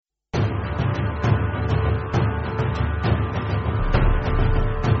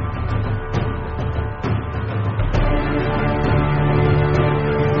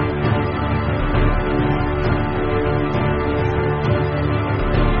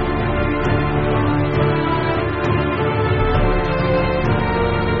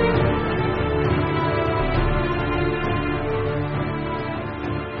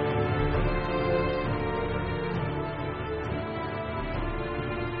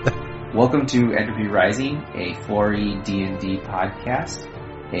Welcome to Entropy Rising, a 4E D&D podcast,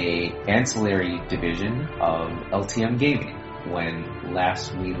 a ancillary division of LTM Gaming. When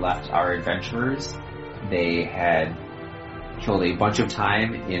last we left our adventurers, they had killed a bunch of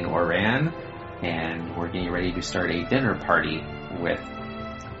time in Oran, and were getting ready to start a dinner party with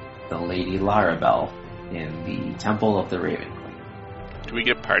the Lady Larabelle in the Temple of the Raven Queen. Do we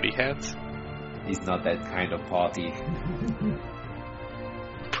get party hats? He's not that kind of party.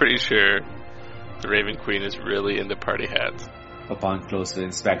 Pretty sure the Raven Queen is really into party hats. Upon closer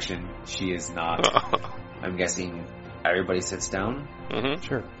inspection, she is not. I'm guessing everybody sits down? Mm-hmm.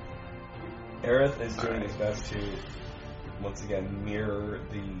 Sure. Aerith is doing his best to, once again, mirror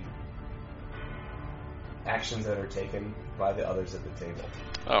the actions that are taken by the others at the table.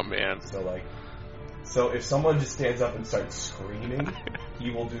 Oh, man. So if someone just stands up and starts screaming,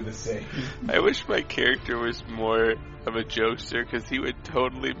 he will do the same. I wish my character was more of a jokester, because he would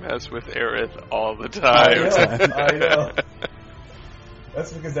totally mess with Aerith all the time. I know.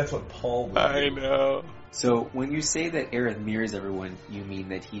 That's because that's what Paul would do. I know. So, when you say that Aerith mirrors everyone, you mean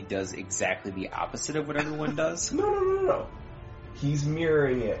that he does exactly the opposite of what everyone does? No. He's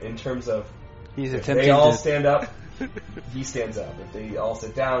mirroring it in terms of He's if attempting they all to... stand up, he stands up. If they all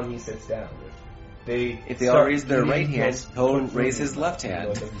sit down, he sits down. If they all raise their right hand, he'll raise his left hand.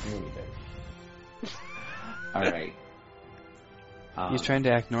 It doesn't do anything. Alright. He's trying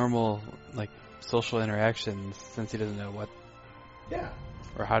to act normal, like, social interactions, since he doesn't know what Yeah.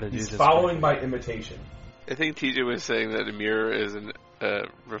 or how to do He's this. following by imitation. I think TJ was saying that a mirror is a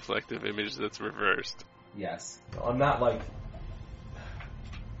reflective image that's reversed. Yes. I'm not like...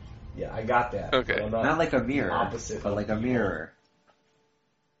 Yeah, I got that. Okay. I'm Not like a mirror, opposite but of like a people. mirror.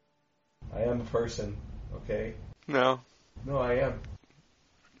 I am a person, okay? No. No, I am.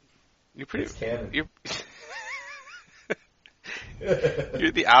 You're pretty... It's canon.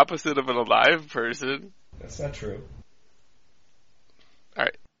 You're the opposite of an alive person. That's not true.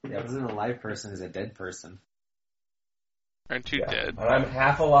 Alright. Yeah, because an alive person is a dead person. Aren't you dead? And I'm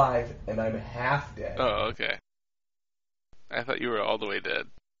half alive, and I'm half dead. Oh, okay. I thought you were all the way dead.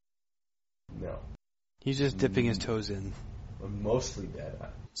 No. He's just dipping his toes in. I'm mostly dead.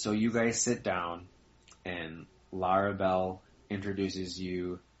 So you guys sit down, and Larabelle introduces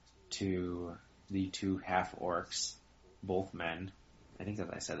you to the two half-orcs, both men. I think that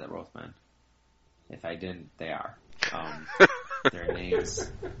I said that both men. If I didn't, they are. Their names.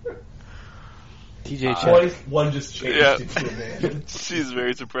 TJ check. One just changed Yeah. into a man. She's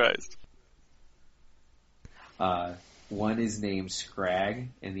very surprised. One is named Scrag,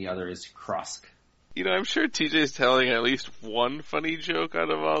 and the other is Krusk. You know, I'm sure TJ's telling at least one funny joke out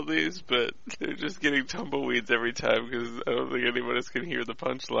of all these, but they're just getting tumbleweeds every time because I don't think anyone else can hear the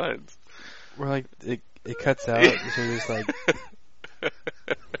punchlines. We're like, it cuts out, so there's like...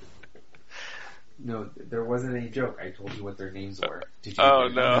 No, there wasn't any joke. I told you what their names were. Did you Oh,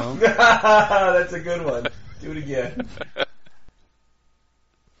 hear no. That's a good one. Do it again.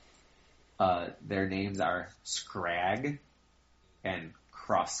 Their names are Scrag and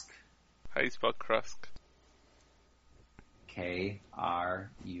Krusk. How do you spell Krusk? Krusk.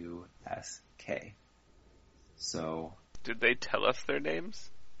 So, Did they tell us their names?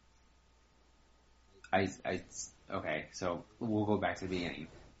 okay, so we'll go back to the beginning.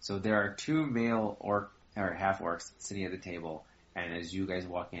 So there are two male half-orcs sitting at the table, and as you guys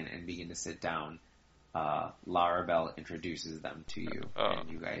walk in and begin to sit down, Larabelle introduces them to you, and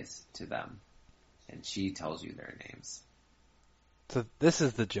you guys to them. And she tells you their names. So this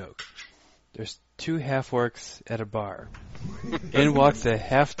is the joke. There's two half-orcs at a bar. In walks a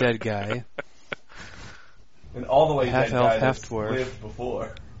half-dead guy, And all the way Half dead elf, guy half that's dwarf. lived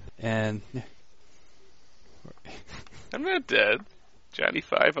before. and... I'm not dead. Johnny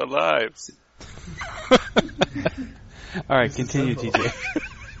Five alive. Alright, continue, TJ.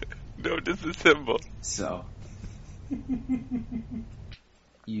 No, disassemble. So,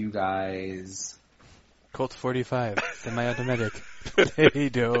 you guys... Colt 45, semi-automatic.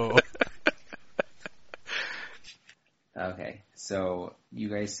 Potato. Okay, so you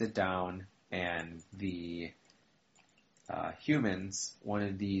guys sit down, and the humans, one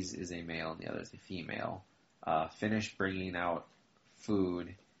of these is a male and the other is a female, finish bringing out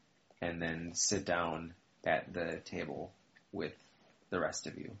food and then sit down at the table with the rest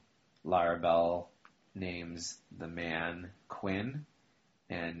of you. Larabelle names the man Quinn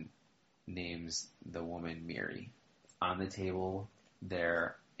and names the woman Miri. On the table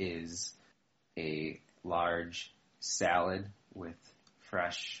there is a large salad with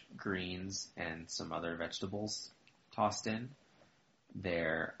fresh greens and some other vegetables tossed in.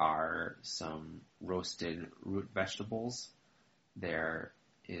 There are some roasted root vegetables. There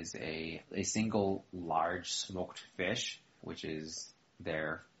is a single large smoked fish, which is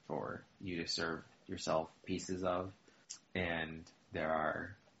there for you to serve yourself pieces of. And there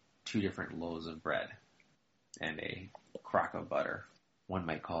are 2 different loaves of bread and a crock of butter. One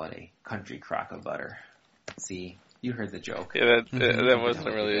might call it a country crock of butter. See, you heard the joke. Yeah, that wasn't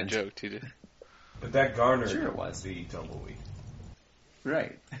really a joke, TJ. But that garnered Sure it was. the tumbleweed.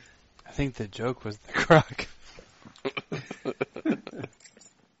 Right. I think the joke was the crock.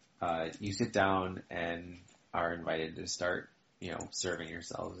 You sit down and are invited to start, serving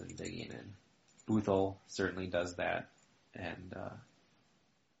yourselves and digging in. Boothel certainly does that, and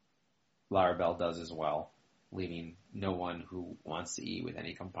Larabelle does as well, leaving no one who wants to eat with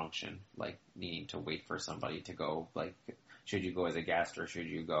any compunction, like needing to wait for somebody to go, like, should you go as a guest or should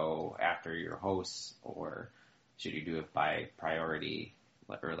you go after your hosts, or should you do it by priority,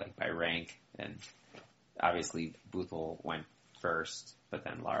 or like by rank? And obviously Boothel went first, but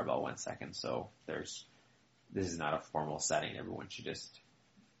then Larabelle went second, so this is not a formal setting. Everyone should just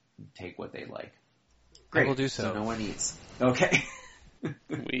take what they like. Great. I will do so. So no one eats. Okay.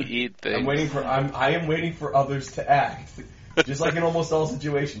 We eat things. I am waiting for others to act. Just like in almost all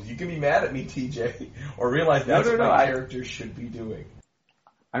situations. You can be mad at me, TJ, or realize that's what my character should be doing.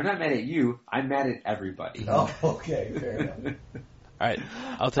 I'm not mad at you. I'm mad at everybody. Oh, okay. Fair enough. Alright,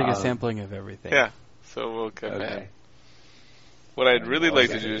 I'll take a sampling of everything. Yeah, so we'll come back. What I'd really like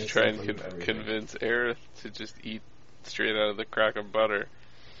to do is try and convince Aerith to just eat straight out of the crock of butter.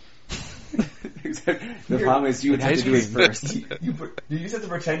 The problem is you would have to do it first. You just have to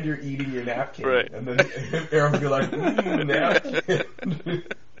pretend you're eating your napkin. Right. And then Aerith will be like, napkin.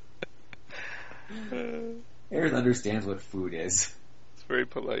 Aerith understands what food is. It's very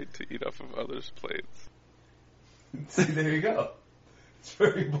polite to eat off of others' plates. See, there you go. It's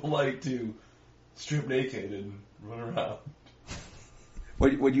very polite to strip naked and run around.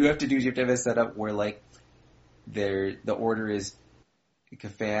 What you have to do is you have to have it set up where, like, the order is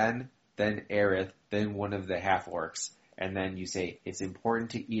Kafan, then Aerith, then one of the half-orcs, and then you say, it's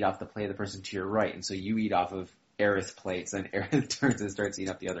important to eat off the plate of the person to your right, and so you eat off of Aerith's plates, and Aerith turns and starts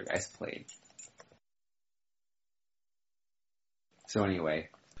eating off the other guy's plate. So anyway,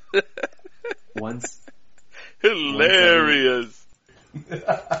 Hilarious!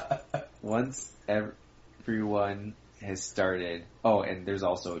 Once everyone has started, and there's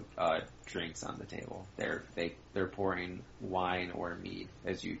also drinks on the table. They're pouring wine or mead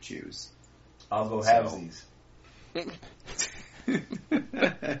as you choose. I'll go halvesies.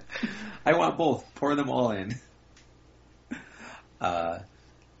 I want both. Pour them all in.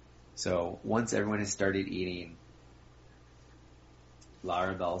 So once everyone has started eating,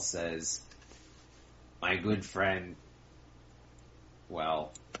 Larabelle says, "My good friend,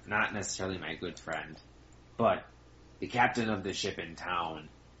 well, not necessarily my good friend, but the captain of the ship in town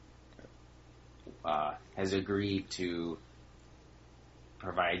has agreed to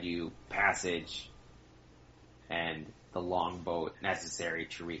provide you passage and the longboat necessary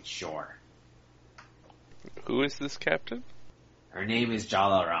to reach shore." Who is this captain? Her name is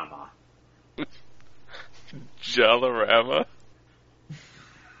Jalarama. Jalarama?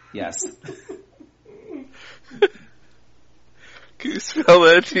 Yes. Can you spell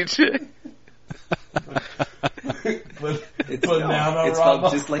that, TJ? It's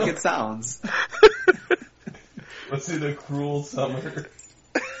spelled just like it sounds. Let's do the cruel summer.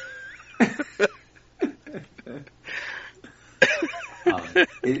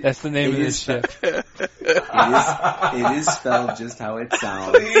 That's the name of this ship. It is spelled just how it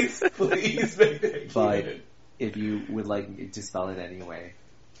sounds. Please make that But if you would like me to spell it anyway.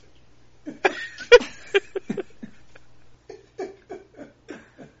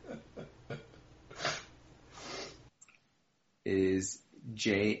 It is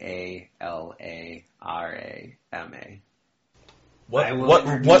Jalarama.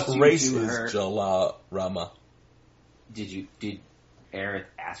 What race is Jalarama? Did Aerith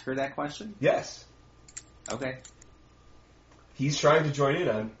ask her that question? Yes. Okay. He's trying to join in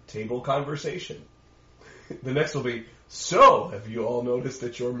on table conversation. The next will be, so, have you all noticed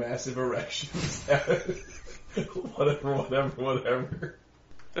that your massive erections whatever.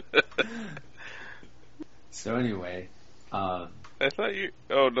 So anyway, I thought you...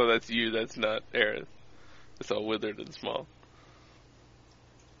 Oh, no, that's you. That's not Aerith. It's all withered and small.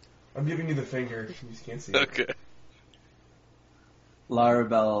 I'm giving you the finger. You just can't see it. Okay.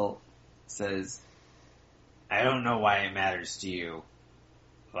 Larabelle says, "I don't know why it matters to you,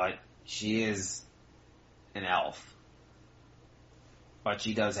 but she is an elf. But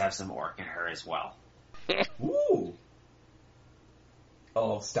she does have some orc in her as well." Ooh.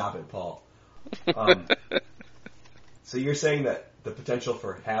 Oh, stop it, Paul. So you're saying that the potential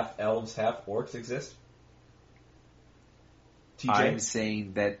for half elves, half orcs exist? TJ? I'm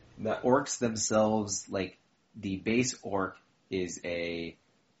saying that Not- orcs themselves, like the base orc, is a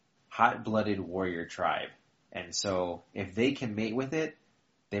hot-blooded warrior tribe, and so if they can mate with it,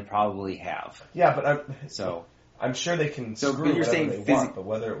 they probably have. Yeah, but So, I'm sure they can So, screw but you're whatever saying they want, but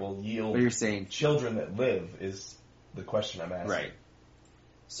whether it will yield but you're saying children that live is the question I'm asking. right.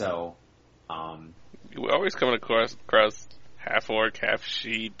 So, We always come across half orc, half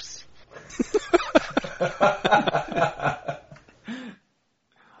sheeps.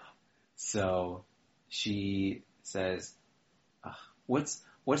 so she says, "What's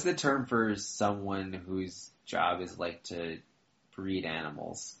the term for someone whose job is like to breed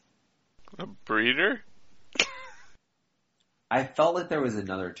animals?" A breeder? I felt like there was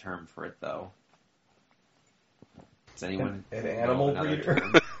another term for it, though. Does anyone An know animal another breeder?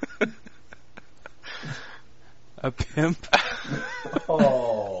 term? A pimp?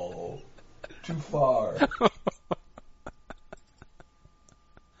 Oh, too far.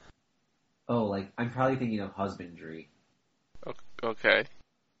 Oh, like, I'm probably thinking of husbandry. Okay.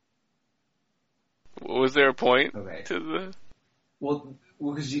 Was there a point Okay. to the... Well,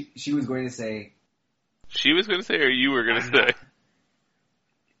 because she was going to say... She was going to say, or you were going to say?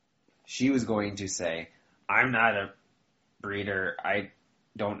 She was going to say, I'm not a breeder, I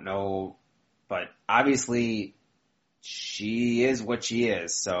don't know, but obviously she is what she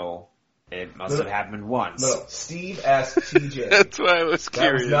is, so it must have happened once. No, Steve asked TJ. That's why I was That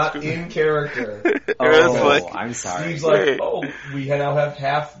curious. was not in character. I was Oh, like, I'm sorry. Steve's like, Wait. oh, we now have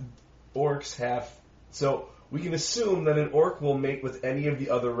half orcs, half... So we can assume that an orc will mate with any of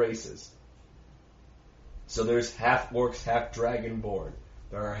the other races. So there's half orcs, half dragonborn.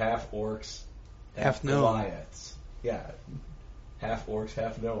 There are half orcs, Half gnome. Goliaths. Yeah, half orcs,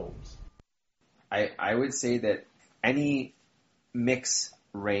 half gnomes. I would say that any mixed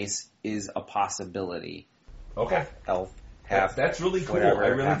race is a possibility. Okay, Elf, half that's really cool. whatever, I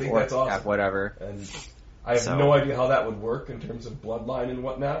really half think orc, that's awesome. half whatever. And I have So- no idea how that would work in terms of bloodline and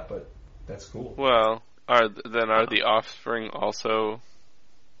whatnot, but that's cool. well, are the offspring also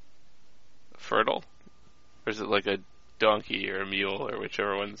fertile? Or is it like a donkey or a mule or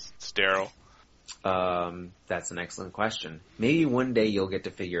whichever one's sterile? That's an excellent question. Maybe one day you'll get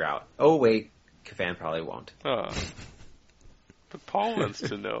to figure out. Oh wait, Kafan probably won't. Oh. But Paul wants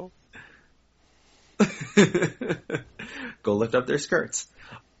to know. Go lift up their skirts.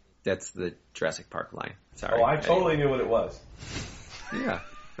 That's the Jurassic Park line. Sorry. Oh, I totally knew what it was. Yeah.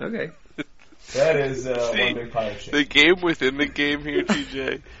 Okay. That is See, one big pile of The shit. game within the game here,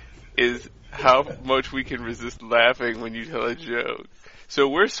 TJ, is how much we can resist laughing when you tell a joke. So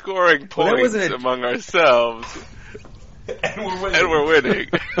we're scoring Well, that points wasn't a- among ourselves, And we're winning. and we're winning.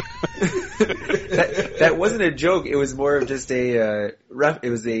 that wasn't a joke. It was more of just a it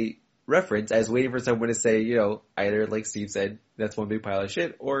was a reference. I was waiting for someone to say, either like Steve said, that's one big pile of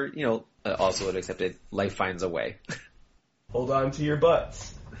shit, or also would accept it. Life finds a way. Hold on to your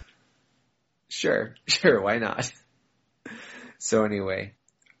butts. Sure, why not? So anyway,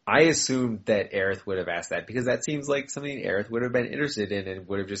 I assumed that Aerith would have asked that because that seems like something Aerith would have been interested in and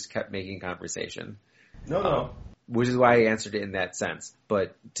would have just kept making conversation. No. Which is why I answered it in that sense.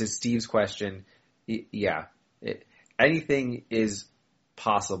 But to Steve's question, anything is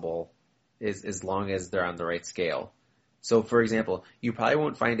possible as long as they're on the right scale. So, for example, you probably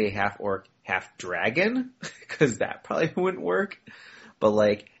won't find a half-orc, half-dragon, because that probably wouldn't work. But,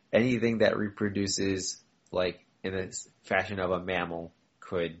 like, anything that reproduces, like, in the fashion of a mammal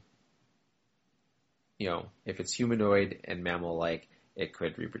could, if it's humanoid and mammal-like, it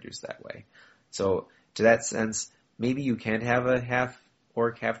could reproduce that way. So, to that sense, maybe you can have a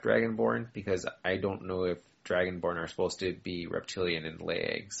half-orc, half-dragonborn, because I don't know if dragonborn are supposed to be reptilian and lay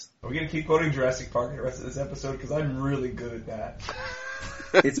eggs. Are we going to keep quoting Jurassic Park in the rest of this episode? Because I'm really good at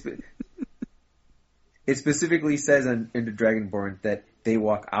that. It specifically says in the Dragonborn that they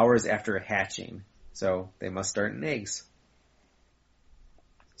walk hours after hatching, so they must start in eggs.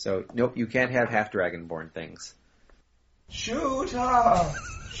 So, nope, you can't have half-Dragonborn things. Shoot her!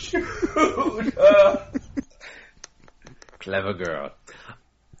 Shoot her! Clever girl.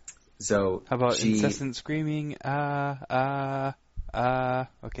 So, How about she, incessant screaming? Okay.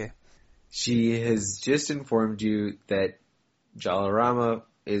 She has just informed you that Jalarama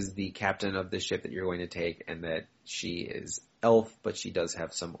is the captain of the ship that you're going to take, and that she is elf, but she does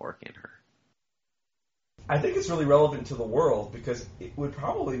have some orc in her. I think it's really relevant to the world because it would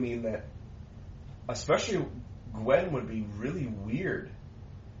probably mean that, especially Gwen would be really weird.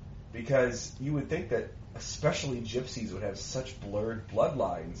 Because you would think that especially gypsies would have such blurred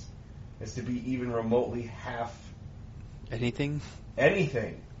bloodlines as to be even remotely half Anything?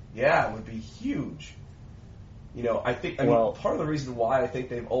 Anything. Yeah, it would be huge. You know, I mean, part of the reason why I think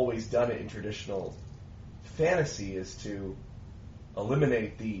they've always done it in traditional fantasy is to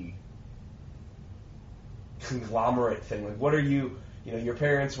eliminate the conglomerate thing. Like, what are you know, your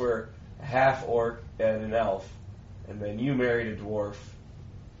parents were a half orc and an elf, and then you married a dwarf,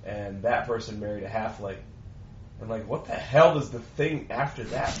 and that person married a halfling. And, like, what the hell does the thing after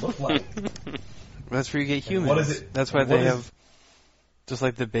that look like? That's where you get humans. What is it? That's why they have just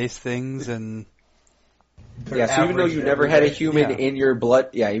like the base things and. Yeah, so even though you never had a human Yeah. in your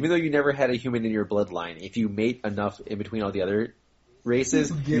bloodline, if you mate enough in between all the other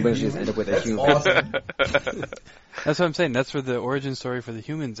races, you eventually just end up with a That's human. awesome. That's what I'm saying. That's where the origin story for the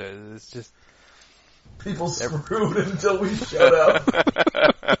humans is. It's just People screwed until we showed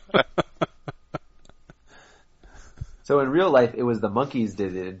up. So in real life, it was the monkeys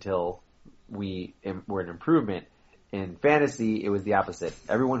did it until we were an improvement. In fantasy, it was the opposite.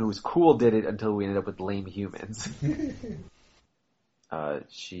 Everyone who was cool did it until we ended up with lame humans.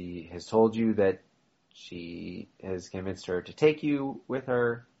 She has told you that she has convinced her to take you with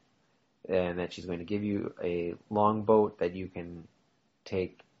her, and that she's going to give you a longboat that you can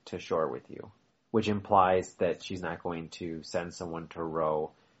take to shore with you, which implies that she's not going to send someone to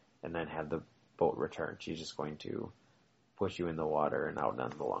row and then have the boat return. She's just going to push you in the water and out on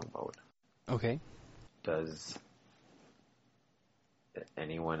the longboat. okay. Does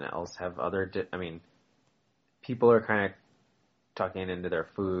anyone else have other... I mean, people are kind of tucking into their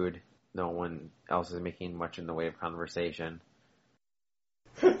food. No one else is making much in the way of conversation.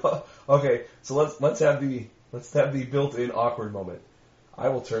 Okay, so let's have the built-in awkward moment. I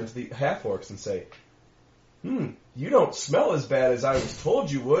will turn to the half-orcs and say, you don't smell as bad as I was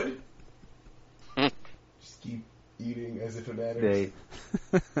told you would. Just keep eating as if it matters.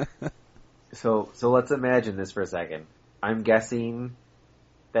 So let's imagine this for a second. I'm guessing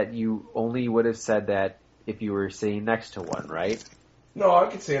that you only would have said that if you were sitting next to one, right? No, I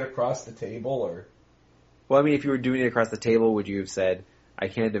could say it across the table, or... Well, I mean, if you were doing it across the table, would you have said, I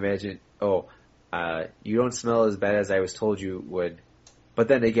can't imagine, you don't smell as bad as I was told you would. But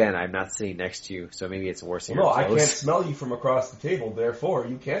then again, I'm not sitting next to you, so maybe it's worse than No, you're I close. can't smell you from across the table, therefore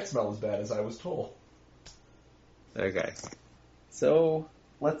you can't smell as bad as I was told. Okay. So,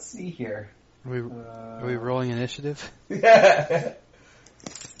 let's see here. Are we rolling initiative? Okay,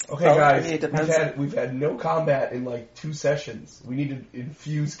 Well, guys, I mean, it depends. we've had no combat in like 2 sessions. We need to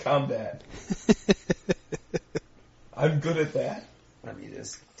infuse combat. I'm good at that. Let me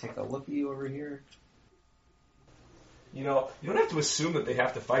just take a looky over here. You know, you don't have to assume that they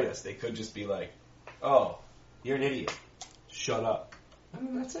have to fight us. They could just be like, oh, you're an idiot. Shut up.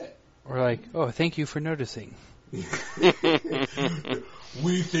 And that's it. Or like, oh, thank you for noticing. We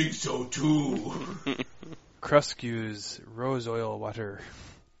think so too. Krusku's rose oil water.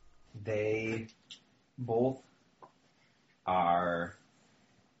 They both are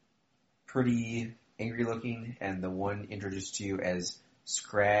pretty angry looking, and the one introduced to you as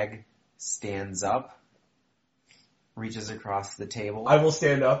Scrag stands up, reaches across the table. I will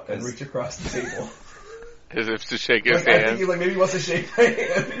stand up and reach across the table. As if to shake his Like, I think hand. he maybe wants to shake my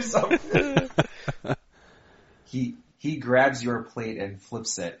hand or something. He grabs your plate and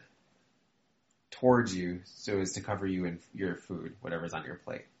flips it towards you so as to cover you in your food, whatever's on your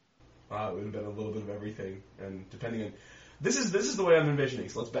plate. It would have been a little bit of everything, and depending on... This is the way I'm envisioning,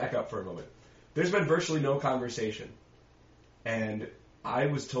 so let's back up for a moment. There's been virtually no conversation, and I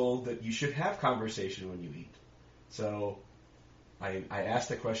was told that you should have conversation when you eat. So I asked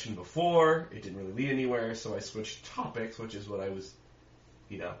the question before, it didn't really lead anywhere, so I switched topics, which is what I was,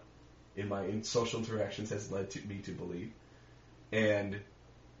 in social interactions has led me to believe. And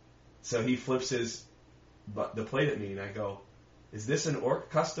so he flips the plate at me, and I go, is this an orc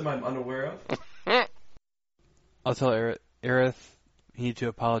custom I'm unaware of? I'll tell Aerith you need to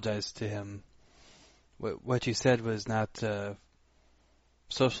apologize to him. What you said was not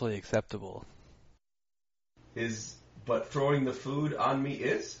socially acceptable. But throwing the food on me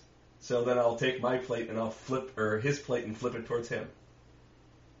is? So then I'll take my plate and I'll his plate and flip it towards him.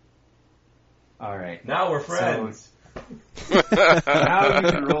 Alright. Now we're friends. Now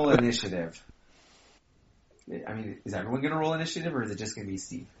you can roll initiative. I mean, is everyone going to roll initiative, or is it just going to be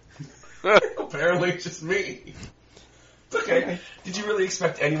Steve? Apparently it's just me. It's okay. Did you really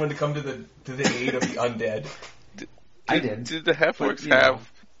expect anyone to come to the aid of the undead? I did. Did the half-orcs But, you know.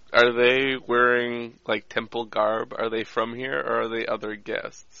 have... Are they wearing, like, temple garb? Are they from here, or are they other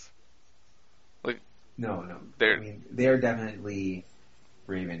guests? No. They're- I mean, they're definitely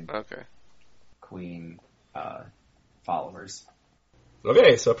Raven Okay. Queen followers.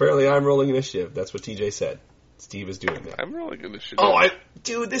 Okay, so apparently I'm rolling initiative. That's what TJ said. Steve is doing that. I'm rolling initiative. Oh,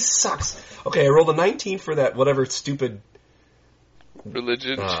 dude, this sucks. Okay, I rolled a 19 for that whatever stupid...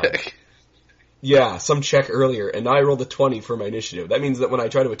 Religion check. Yeah, some check earlier, and now I rolled a 20 for my initiative. That means that when I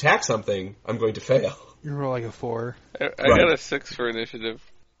try to attack something, I'm going to fail. You roll like a 4. I got a 6 for initiative.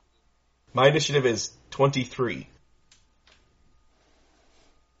 My initiative is 23.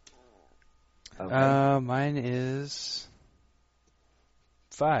 Okay. Mine is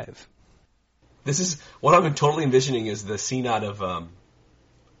 5. This is what I'm totally envisioning is the scene out of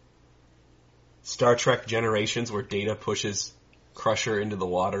Star Trek Generations where Data pushes Crusher into the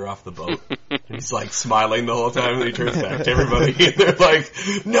water off the boat. And he's like smiling the whole time and he turns back to everybody and they're like,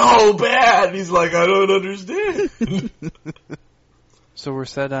 no, bad! And he's like, I don't understand. So we're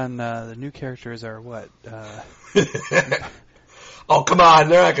set on the new characters are what? Oh, come on,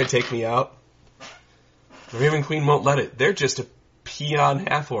 they're not going to take me out. The Raven Queen won't let it. They're just a peon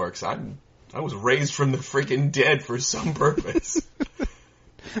half-orcs. I was raised from the freaking dead for some purpose.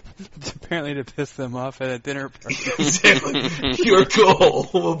 Apparently to piss them off at a dinner party. Exactly. Your goal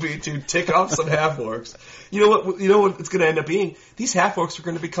will be to tick off some half-orcs. You know what it's going to end up being? These half-orcs are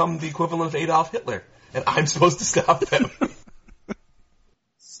going to become the equivalent of Adolf Hitler. And I'm supposed to stop them.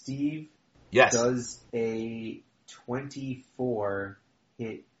 Steve, Yes. does a 24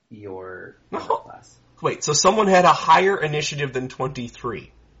 hit your armor No. class? Wait, so someone had a higher initiative than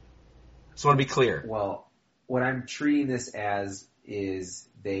 23. Just want to be clear. Well, what I'm treating this as is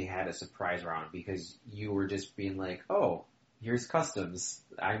they had a surprise round because you were just being like, oh, here's customs.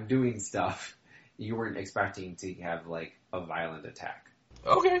 I'm doing stuff. You weren't expecting to have, like, a violent attack.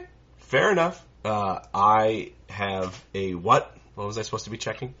 Okay, fair enough. I have a what? What was I supposed to be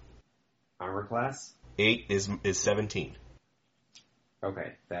checking? Armor class? 8 is 17.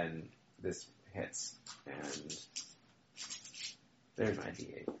 Okay, then this hits. And there's my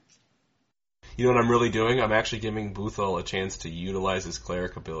D8. You know what I'm really doing? I'm actually giving Boothel a chance to utilize his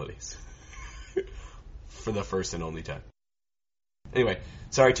cleric abilities. For the first and only time. Anyway,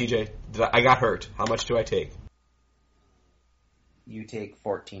 sorry TJ, I got hurt. How much do I take? You take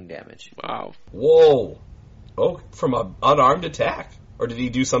 14 damage. Wow. Whoa! Oh, from an unarmed attack? Or did he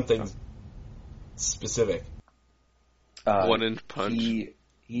do something specific? One-inch punch.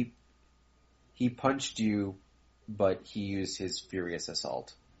 He punched you, but he used his Furious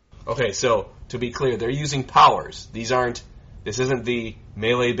Assault. Okay, so, to be clear, they're using powers. This isn't the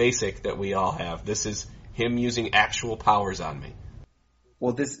melee basic that we all have. This is him using actual powers on me.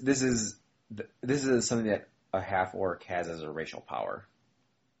 Well, this is something that a half-orc has as a racial power.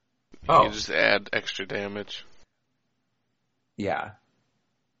 Oh. You just add extra damage. Yeah.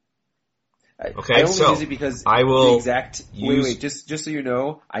 Okay, I only so use it because I will the exact use- wait, just so you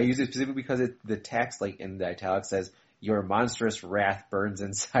know, I use it specifically because the text, like in the italics, says your monstrous wrath burns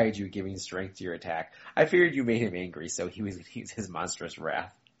inside you, giving strength to your attack. I figured you made him angry, so he was going to use his monstrous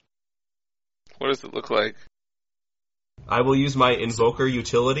wrath. What does it look like? I will use my Invoker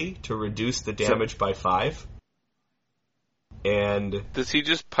utility to reduce the damage by 5. And Does he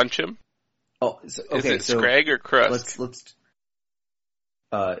just punch him? Oh, so, okay, Is it so Scrag or Crust? let's.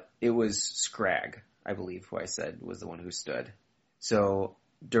 It was Scrag, I believe, who I said was the one who stood. So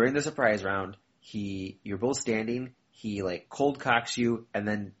during the surprise round, you're both standing. He like cold cocks you and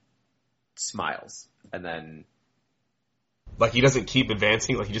then smiles, and then like he doesn't keep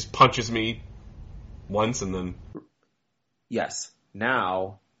advancing, like he just punches me once and then... yes.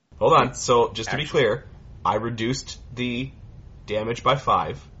 Now, Hold on, so just to be clear, I reduced the damage by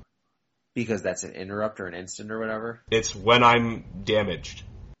 5. because that's an interrupt or an instant or whatever. It's when I'm damaged.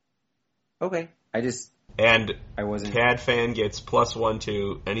 Okay, And I wasn't. Cadfan gets +1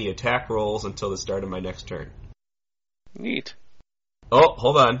 to any attack rolls until the start of my next turn. Neat. Oh,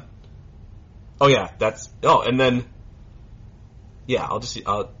 hold on. Oh yeah, and then... Yeah,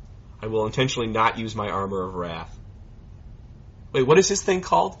 I will intentionally not use my Armor of Wrath. Wait, what is his thing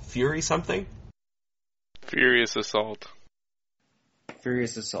called? Fury something? Furious Assault.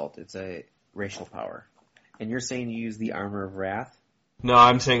 Furious Assault. It's a racial power, and you're saying you use the Armor of Wrath. No,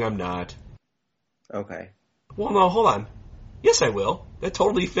 I'm saying I'm not. Okay. Well, no, hold on. Yes, I will. That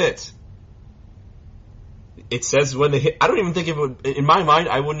totally fits. It says when they hit... I don't even think it would... In my mind,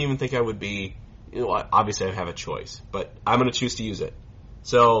 I wouldn't even think I would be... You know, obviously I have a choice, but I'm going to choose to use it.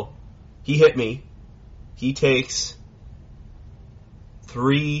 So, he hit me. He takes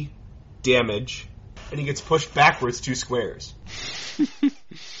 3 damage, and he gets pushed backwards 2 squares.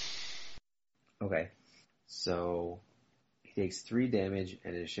 Okay. So he takes 3 damage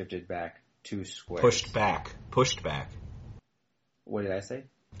and is shifted back 2 squares. Pushed back. What did I say?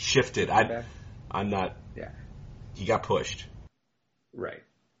 Shifted. Back? I'm not... Yeah. He got pushed. Right.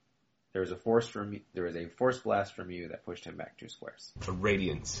 There was a force blast from you that pushed him back 2 squares. A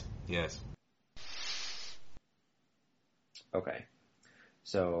radiance, yes. Okay.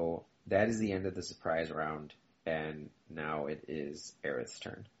 So that is the end of the surprise round, and now it is Aerith's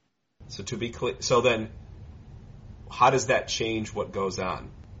turn. So to be clear, so then, how does that change what goes on?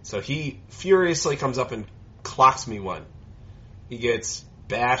 So he furiously comes up and clocks me one. He gets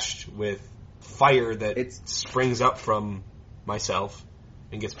bashed with fire that springs up from myself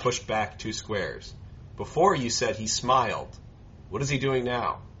and gets pushed back 2 squares. Before you said he smiled. What is he doing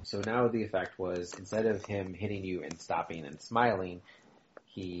now? So now the effect was, instead of him hitting you and stopping and smiling,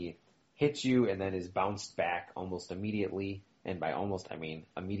 he hits you and then is bounced back almost immediately. And by almost, I mean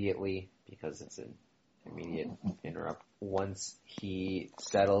immediately, because it's an immediate interrupt. Once he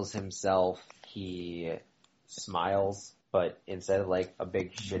settles himself, he smiles, but instead of like a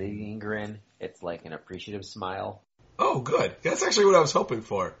big shit-eating grin, it's like an appreciative smile. Oh, good. That's actually what I was hoping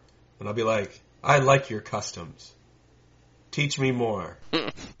for. And I'll be like, I like your customs. Teach me more.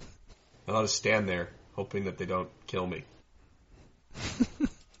 And I'll just stand there, hoping that they don't kill me.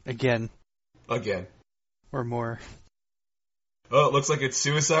 Again. Or more. Oh, it looks like it's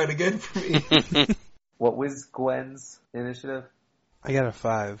suicide again for me. What was Gwen's initiative? I got a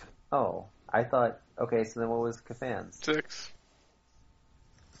 5. Oh, I thought, okay, so then what was Cafan's? 6.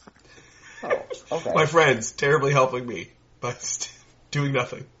 Oh, okay. My friend's terribly helping me by doing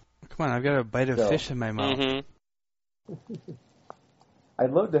nothing. Come on, I've got a bite of fish in my mouth. Mm-hmm.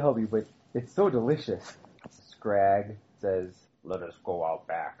 I'd love to help you, but it's so delicious. Scrag says, let us go out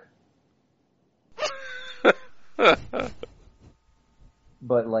back.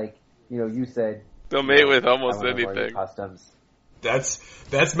 But like, you said... They'll mate with I almost wanna learn your anything. customs.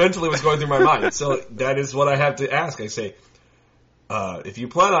 That's mentally what's going through my mind. So that is what I have to ask. I say, if you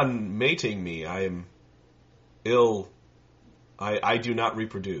plan on mating me, I am ill. I do not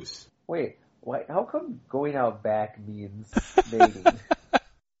reproduce. Wait, why? How come going out back means mating?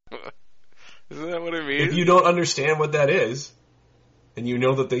 Isn't that what it means? If you don't understand what that is, and you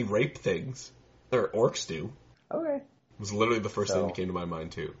know that they rape things, or orcs do, Okay. it was literally the first thing that came to my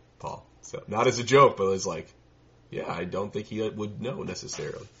mind too, Paul. So not as a joke, but as like, yeah, I don't think he would know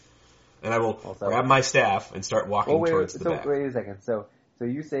necessarily. And I will grab my staff and start walking towards the back. Wait a second. So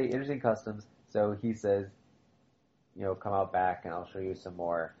you say interesting customs. So he says, come out back and I'll show you some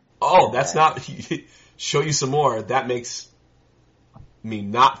more. Oh, that's not show you some more. That makes me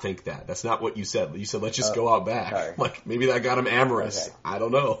not think that. That's not what you said. You said let's just go out back. Sorry. Like maybe that got him amorous. Okay. I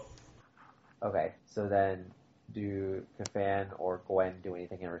don't know. Okay. So then, do Cafan or Gwen do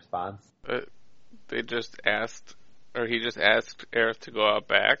anything in response? They just asked, or he just asked Aerith to go out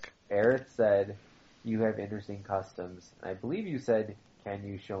back. Aerith said, "You have interesting customs." I believe you said, "Can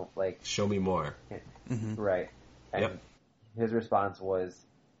you show me more?" Right. And his response was,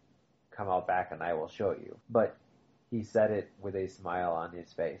 "Come out back and I will show you." But he said it with a smile on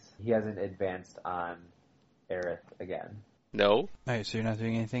his face. He hasn't advanced on Aerith again. No. Alright, so you're not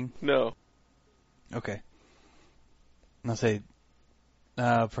doing anything? No. Okay. I'll say,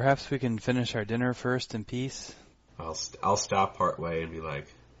 perhaps we can finish our dinner first in peace. I'll stop partway and be like,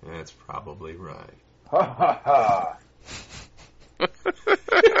 that's probably right. Ha ha ha!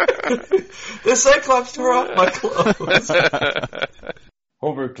 The Cyclops tore off my clothes.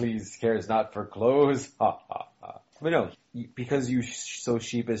 Homercles cares not for clothes. Ha ha ha. But no, because you so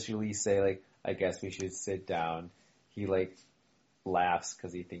sheepishly say, like, I guess we should sit down, he, like, laughs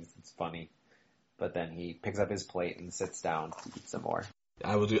because he thinks it's funny. But then he picks up his plate and sits down to eat some more.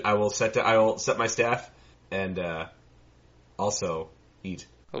 I will set my staff and also eat.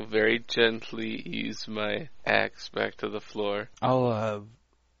 I'll very gently ease my axe back to the floor. I'll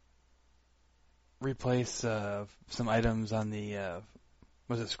replace some items on the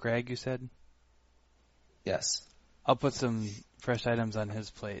was it Scrag you said? Yes. I'll put some fresh items on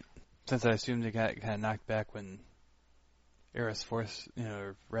his plate, since I assumed it got kind of knocked back when Aerith's force,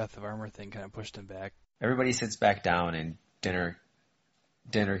 Wrath of Armor thing kind of pushed him back. Everybody sits back down and dinner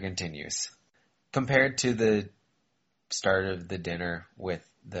continues. Compared to the start of the dinner with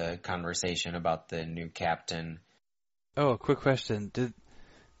the conversation about the new captain. Oh, quick question.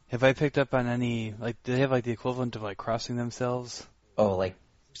 Have I picked up on any, do they have the equivalent of crossing themselves? Oh,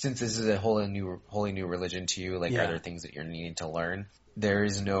 since this is a wholly new religion to you, are Yeah. there things that you're needing to learn? There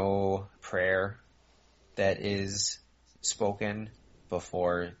is no prayer that is spoken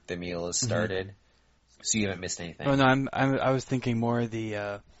before the meal is started, so you haven't missed anything. Oh no, I was thinking more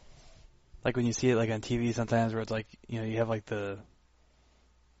the when you see it on TV sometimes where it's you have the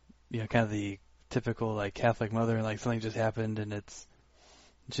kind of the typical Catholic mother and something just happened and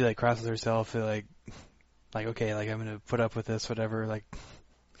she crosses herself and okay, I'm gonna put up with this, whatever, kind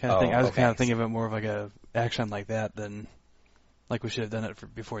kind of thing. I was okay. kind of thinking of it more of like a action like that than like we should have done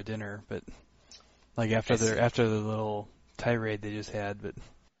it before dinner, but like after the little tirade they just had. But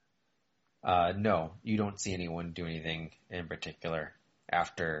no, you don't see anyone do anything in particular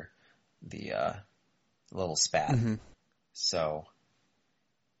after the little spat. Mm-hmm. So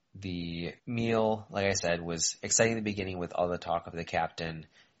the meal, like I said, was exciting in the beginning with all the talk of the captain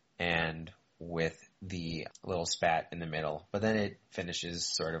and with the little spat in the middle. But then it finishes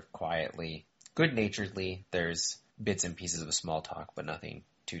sort of quietly, good-naturedly. There's bits and pieces of small talk, but nothing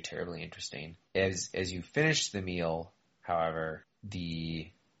too terribly interesting. As you finish the meal, however, the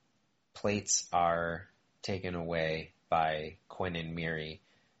plates are taken away by Quinn and Miri,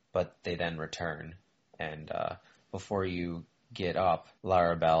 but they then return. And before you get up,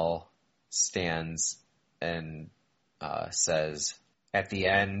 Larabelle stands and says, "At the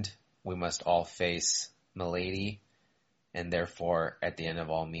end, we must all face Milady, and therefore, at the end of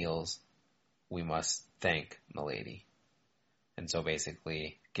all meals, we must thank Milady." And so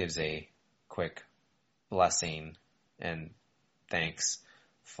basically gives a quick blessing and thanks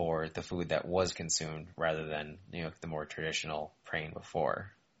for the food that was consumed rather than, the more traditional praying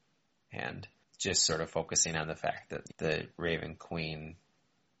before. And just sort of focusing on the fact that the Raven Queen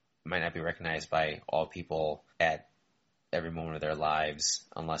might not be recognized by all people at every moment of their lives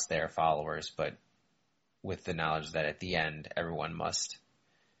unless they are followers, but with the knowledge that at the end, everyone must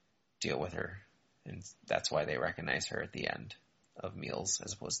deal with her. And that's why they recognize her at the end of meals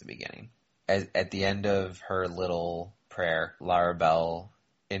as opposed to the beginning. At the end of her little prayer, Larabelle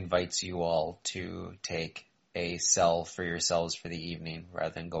invites you all to take a cell for yourselves for the evening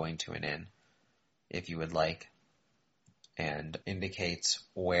rather than going to an inn, if you would like, and indicates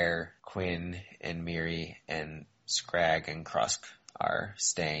where Quinn and Miri and Scrag and Krusk are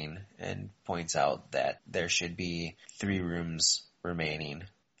staying, and points out that there should be 3 rooms remaining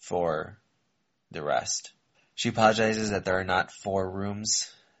for the rest. She apologizes that there are not 4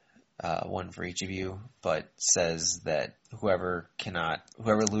 rooms, one for each of you, but says that whoever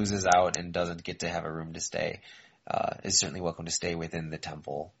loses out and doesn't get to have a room to stay is certainly welcome to stay within the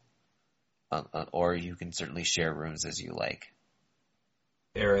temple, or you can certainly share rooms as you like.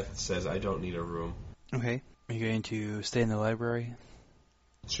 Aerith says, "I don't need a room." Okay. Are you going to stay in the library?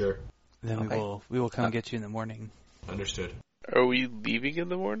 Sure. Then Okay. we will come get you in the morning. Understood. Are we leaving in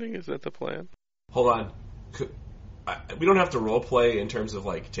the morning? Is that the plan? Hold on. We don't have to role play in terms of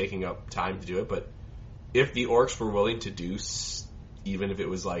like taking up time to do it, but if the orcs were willing to do, even if it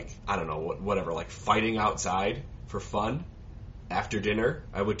was like, I don't know, whatever, like fighting outside for fun after dinner,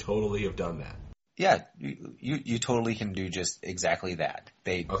 I would totally have done that. Yeah, you totally can do just exactly that.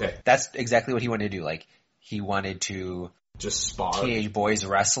 Okay. That's exactly what he wanted to do. Like, he wanted to Just spar. teenage boys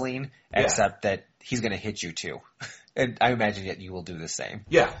wrestling, Yeah. except that he's going to hit you too. And I imagine that you will do the same.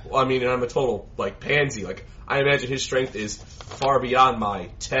 Yeah, well, I mean, and I'm a total, like, pansy. Like, I imagine his strength is far beyond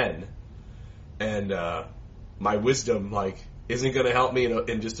my 10. And, my wisdom, like, isn't going to help me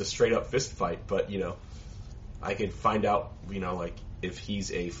in just a straight-up fist fight. But, I could find out, like, if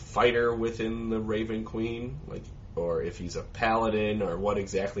he's a fighter within the Raven Queen, like, or if he's a paladin, or what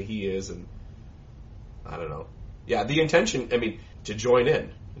exactly he is, and I don't know. Yeah, the intention, I mean, to join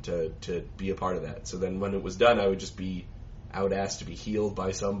in, to be a part of that. So then when it was done, I would ask to be healed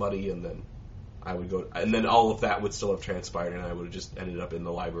by somebody, and then I would go, and then all of that would still have transpired, and I would have just ended up in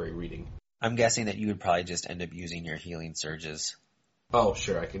the library reading. I'm guessing that you would probably just end up using your healing surges. Oh,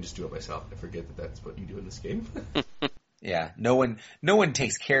 sure, I can just do it myself. I forget that that's what you do in this game. Yeah, no one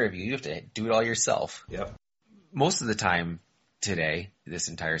takes care of you. You have to do it all yourself. Yep. Most of the time today, this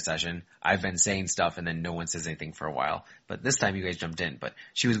entire session, I've been saying stuff and then no one says anything for a while. But this time you guys jumped in. But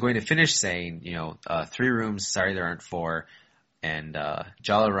she was going to finish saying, 3 rooms, sorry there aren't 4, and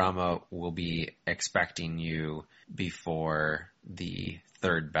Jalarama will be expecting you before the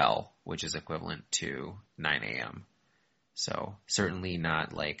 3rd bell, which is equivalent to 9 a.m. So certainly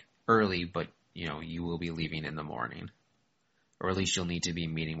not like early, but you will be leaving in the morning. Or at least you'll need to be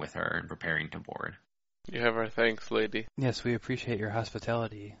meeting with her and preparing to board. You have our thanks, lady. Yes, we appreciate your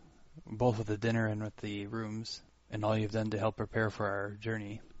hospitality, both with the dinner and with the rooms, and all you've done to help prepare for our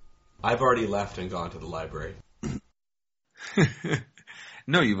journey. I've already left and gone to the library.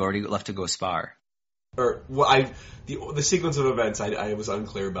 No, you've already left to go spar. Or, well, the sequence of events I was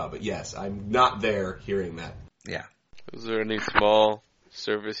unclear about, but yes, I'm not there hearing that. Yeah. Is there any small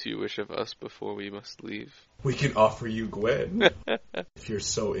service you wish of us before we must leave? We can offer you Gwen, if you're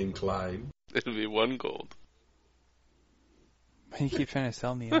so inclined. It'll be 1 gold. Why do you keep trying to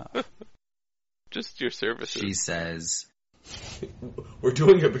sell me off? Just your services. She says, We're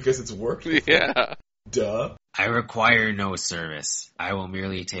doing it because it's working. Yeah. Duh. I require no service. I will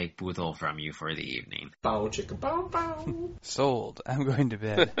merely take Boothel from you for the evening. Bow chicka bow bow. Sold. I'm going to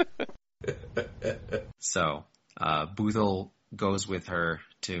bed. So, Boothel goes with her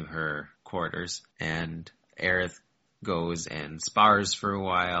to her quarters, and Aerith goes and spars for a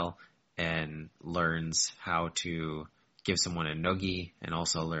while and learns how to give someone a noogie, and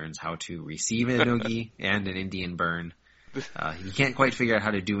also learns how to receive a noogie and an Indian burn. He can't quite figure out how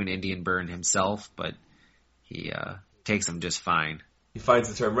to do an Indian burn himself, but he takes them just fine. He finds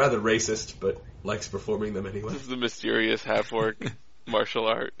the term rather racist, but likes performing them anyway. This is the mysterious half-orc martial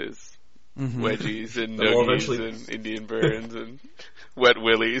art is wedgies and But we'll noogies eventually- and Indian burns and wet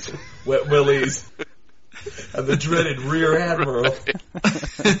willies. Wet willies. And the dreaded Rear Admiral.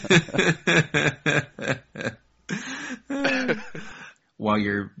 While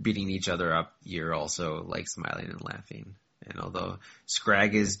you're beating each other up, you're also like smiling and laughing. And although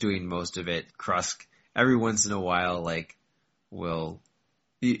Scrag is doing most of it, Krusk every once in a while will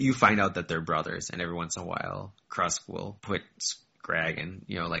you find out that they're brothers, and every once in a while Krusk will put Scrag in,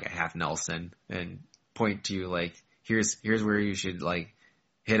 like a half Nelson and point to you like, here's where you should like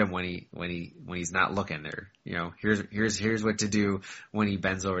hit him when he's not looking, or here's what to do when he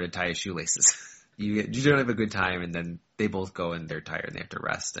bends over to tie his shoelaces. You don't have a good time, and then they both go and they're tired and they have to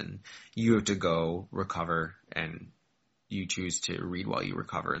rest, and you have to go recover, and you choose to read while you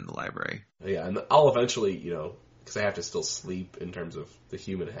recover in the library. Yeah, and I'll eventually, because I have to still sleep in terms of the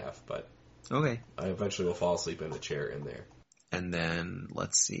human half, but Okay. I eventually will fall asleep in the chair in there. And then,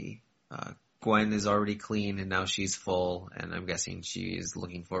 let's see, Gwen is already clean, and now she's full, and I'm guessing she's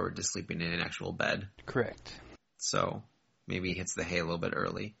looking forward to sleeping in an actual bed. Correct. So, maybe he hits the hay a little bit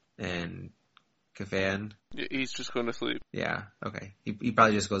early. And Kafan, Yeah, he's just going to sleep. yeah, okay. He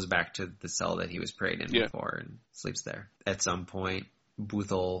probably just goes back to the cell that he was prayed in Yeah. before and sleeps there. At some point,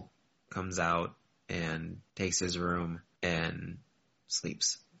 Boothel comes out and takes his room and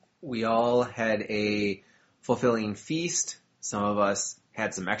sleeps. We all had a fulfilling feast. Some of us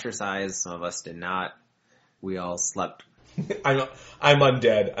had some exercise, some of us did not. We all slept. I'm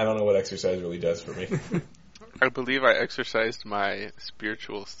undead. I don't know what exercise really does for me. I believe I exercised my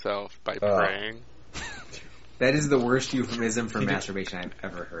spiritual self by praying. That is the worst euphemism for masturbation I've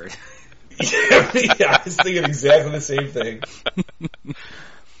ever heard. Yeah, I was thinking exactly the same thing.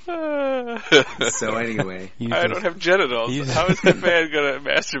 So anyway, I don't have genitals. He's- How is a man going to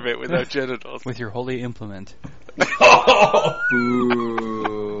masturbate without genitals? With your holy implement. Oh,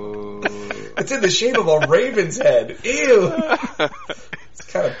 boo. it's in the shape of a raven's head. Ew. It's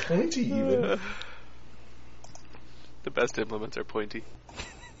kind of pointy even. The best implements are pointy.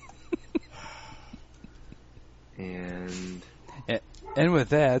 And And with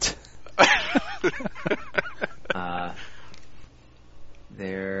that,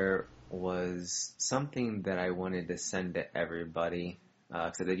 there was something that I wanted to send to everybody,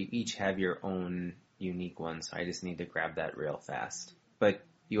 so that you each have your own unique one, so I just need to grab that real fast. But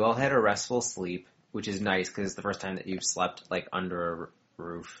you all had a restful sleep, which is nice, because it's the first time that you've slept, like, under a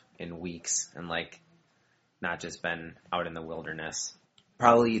roof in weeks, and, like, not just been out in the wilderness.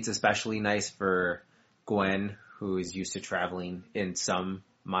 Probably it's especially nice for Gwen, who is used to traveling in some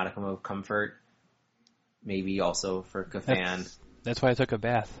modicum of comfort. Maybe also for Kafan. that's why I took a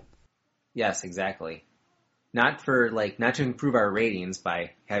bath. Yes, exactly. Not to improve our ratings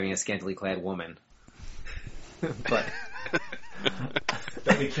by having a scantily clad woman. But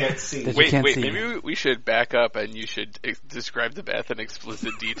That we can't see. That you can't see. Maybe we should back up and you should describe the bath in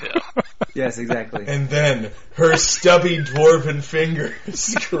explicit detail. yes, exactly. And then her stubby dwarven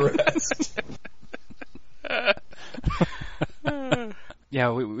fingers caressed.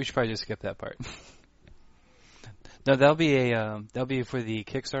 Yeah, we should probably just skip that part. No, that'll be for the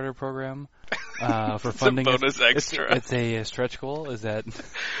Kickstarter program for It's funding. a bonus extra. It's a stretch goal. Is that?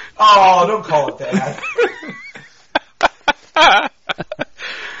 Oh, don't call it that.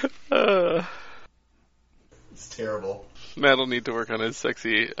 It's terrible. Matt'll need to work on his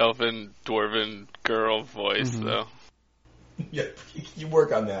sexy elfin dwarven girl voice, Mhm. though. Yeah, you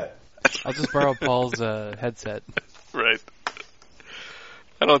work on that. I'll just borrow Paul's headset. Right.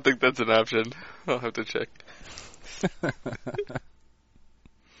 I don't think that's an option. I'll have to check.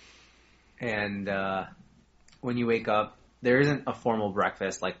 And when you wake up, there isn't a formal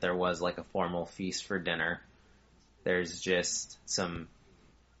breakfast like there was like a formal feast for dinner. There's just some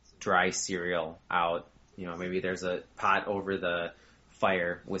dry cereal out. Maybe there's a pot over the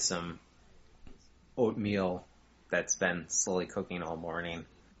fire with some oatmeal that's been slowly cooking all morning.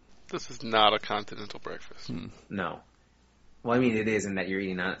 This is not a continental breakfast. No. Well, I mean, it is in that you're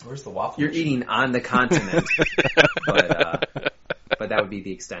eating on Where's the waffle? you're eating on the continent, but that would be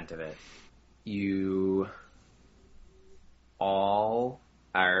the extent of it. You all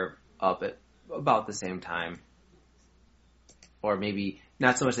are up at about the same time. Or maybe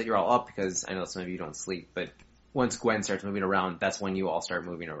not so much that you're all up, because I know some of you don't sleep, but once Gwen starts moving around, that's when you all start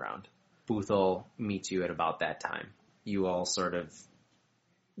moving around. Boothel meets you at about that time. You all sort of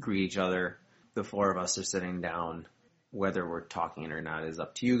greet each other. The four of us are sitting down. Whether we're talking or not is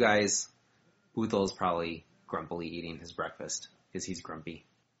up to you guys. Boothel is probably grumpily eating his breakfast, because he's grumpy.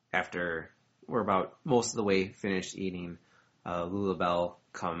 After we're about most of the way finished eating, Lulabelle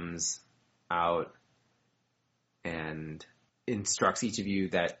comes out and instructs each of you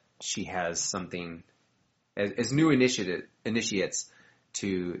that she has something, as new initiates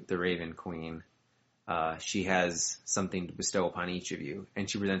to the Raven Queen, she has something to bestow upon each of you, and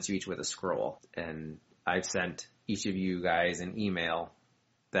she presents you each with a scroll. And I've sent each of you guys an email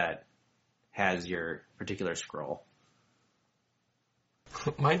that has your particular scroll.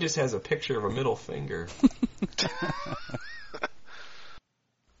 Mine just has a picture of a middle finger.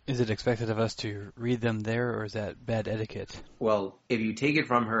 Is it expected of us to read them there, or is that bad etiquette? Well, if you take it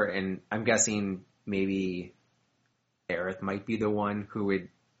from her, and I'm guessing maybe Aerith might be the one who would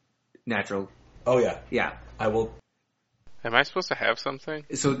Oh, yeah. Yeah. I will. Am I supposed to have something?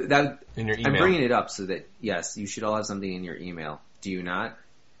 So that In your email. I'm bringing it up so that, yes, you should all have something in your email. Do you not?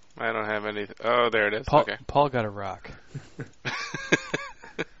 I don't have anything. Oh, there it is. Paul, Okay. Paul got a rock.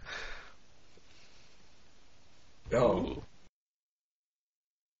 Oh. Ooh.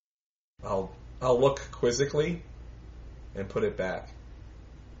 I'll look quizzically and put it back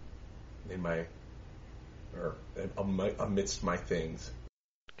in my, or amidst my things.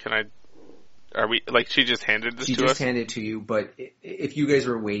 Can I? Are we like she just handed this She to just us? handed it to you, but if you guys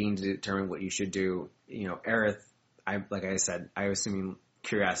were waiting to determine what you should do, Aerith, like I said, I was assuming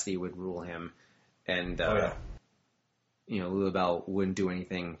curiosity would rule him, and Lulabelle wouldn't do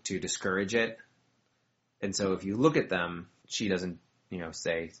anything to discourage it. And so if you look at them, she doesn't,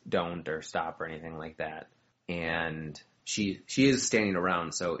 say don't or stop or anything like that. And she is standing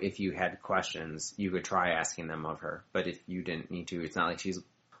around, so if you had questions, you could try asking them of her. But if you didn't need to, it's not like she's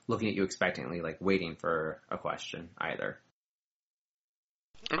looking at you expectantly, like waiting for a question either.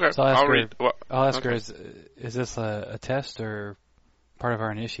 Okay, So I'll ask I'll her- read. Well, I'll ask okay. her, is this a test or part of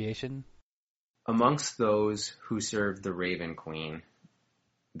our initiation? Amongst those who serve the Raven Queen,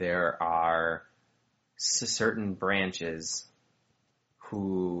 there are certain branches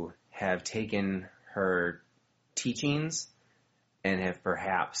who have taken her teachings and have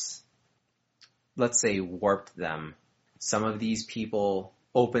perhaps, let's say, warped them. Some of these people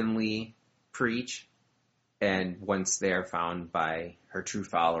openly preach, and once they are found by her true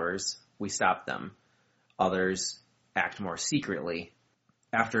followers, we stop them. Others act more secretly.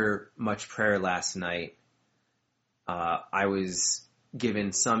 After much prayer last night, I was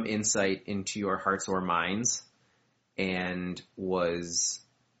given some insight into your hearts or minds, and was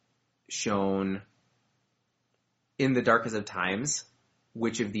shown in the darkest of times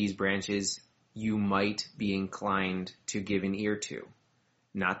which of these branches you might be inclined to give an ear to.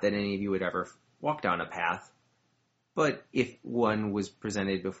 Not that any of you would ever walk down a path, but if one was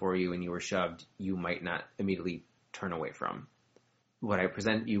presented before you and you were shoved, you might not immediately turn away from. What I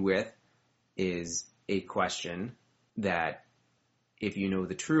present you with is a question that, if you know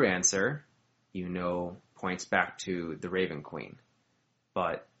the true answer, points back to the Raven Queen.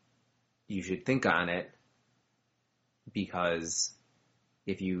 But you should think on it, because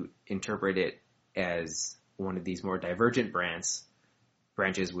if you interpret it as one of these more divergent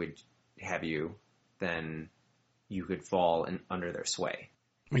branches would have you, then you could fall under their sway.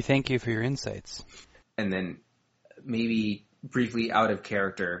 We thank you for your insights. And then maybe briefly out of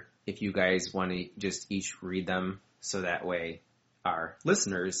character, if you guys want to just each read them, so that way our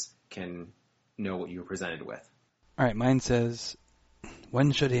listeners can know what you were presented with. All right, mine says,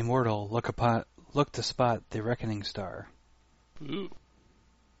 when should a mortal look to spot the reckoning star? Ooh.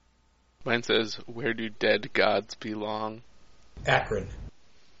 Mine says, where do dead gods belong? Akron.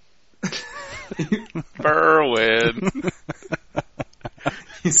 Berwyn.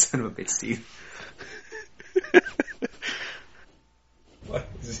 You son of a bitch, Steve. What?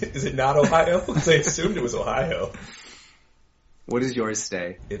 Is it not Ohio? Because I assumed it was Ohio. What does yours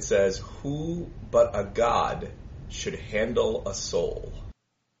say? It says, who but a god should handle a soul?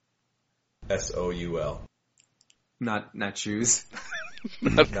 S-O-U-L. Not shoes.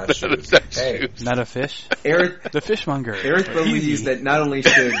 Not shoes. Not Hey. shoes. Not a fish? Eric The fishmonger. believes Easy. that not only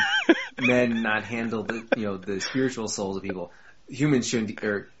should men not handle the spiritual souls of people, humans shouldn't,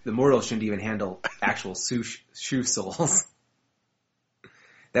 or the mortals shouldn't even handle actual shoe souls.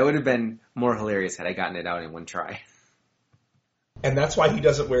 That would have been more hilarious had I gotten it out in one try. And that's why he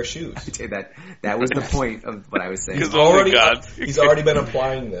doesn't wear shoes. I'd say that was the point of what I was saying. He's already God. He's already been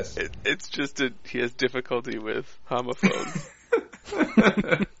applying this. It's just he has difficulty with homophones.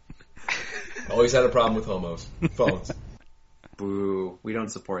 Always had a problem with phones. Boo. We don't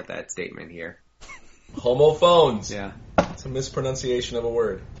support that statement here. Homophones. Yeah. It's a mispronunciation of a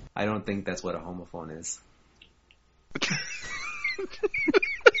word. I don't think that's what a homophone is.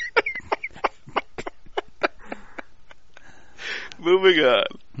 Moving on.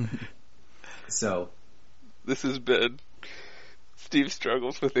 So, This has been Steve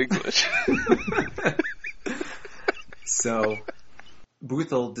Struggles with English. so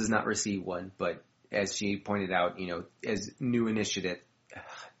Boothel does not receive one, but as she pointed out, as new initiates,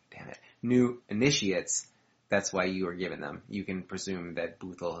 that's why you are given them. You can presume that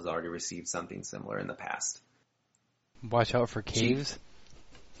Boothel has already received something similar in the past. Watch out for caves.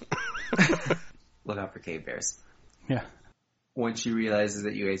 Look out for cave bears. Yeah. Once she realizes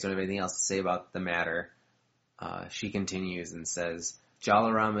that you guys don't have anything else to say about the matter, she continues and says,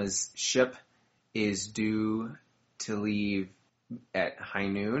 Jalarama's ship is due to leave at high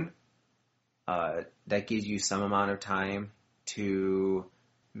noon. That gives you some amount of time to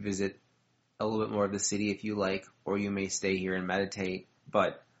visit a little bit more of the city if you like, or you may stay here and meditate.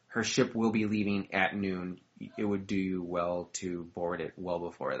 But her ship will be leaving at noon. It would do you well to board it well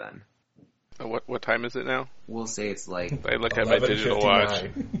before then. What time is it now? We'll say it's like... I look at my digital watch.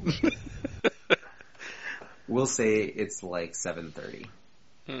 We'll say it's like 7:30.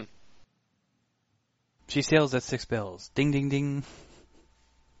 She sails at 6 bells. Ding, ding, ding.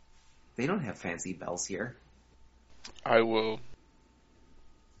 They don't have fancy bells here. I'll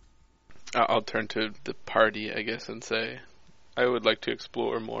turn to the party, I guess, and say, I would like to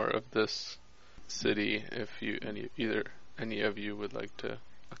explore more of this city if any of you would like to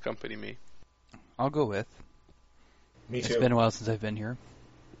accompany me. I'll go with. Me too. It's been a while since I've been here.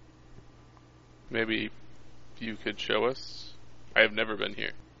 Maybe you could show us? I have never been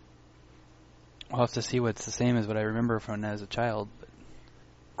here. I'll have to see what's the same as what I remember from as a child. But...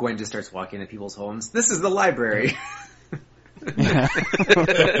 Gwen just starts walking into people's homes. This is the library.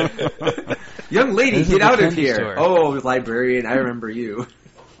 Young lady, This is get the out of candy here. store. Oh, librarian, I remember you.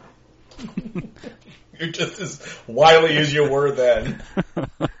 You're just as wily as you were then.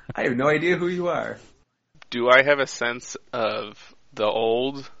 I have no idea who you are. Do I have a sense of the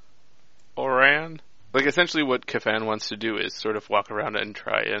old Oran? Like, essentially what Kafan wants to do is sort of walk around and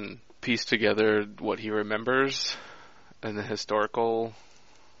try and piece together what he remembers and the historical...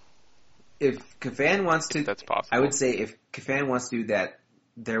 If Kafan wants to... If that's possible. I would say if Kafan wants to do that,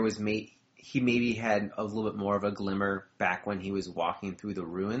 he maybe had a little bit more of a glimmer back when he was walking through the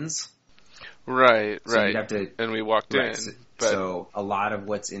ruins. Right. You'd have to... And we walked in. But So a lot of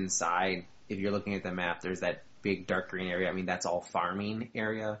what's inside, if you're looking at the map, there's that big dark green area. I mean, that's all farming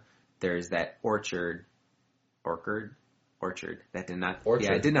area. There's that orchard. That did not. Orchard.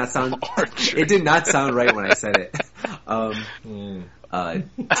 Yeah, it did not sound. Orchard. It did not sound right when I said it.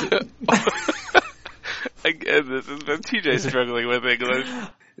 Again, this has been TJ struggling with English.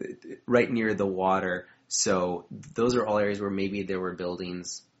 Right near the water. So those are all areas where maybe there were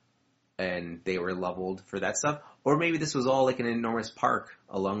buildings and they were leveled for that stuff. Or maybe this was all like an enormous park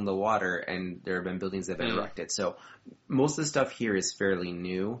along the water and there have been buildings that have been erected. So most of the stuff here is fairly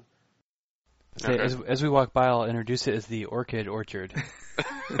new. Okay, as we walk by, I'll introduce it as the Orchid Orchard.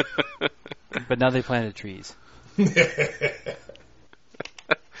 But now they planted trees.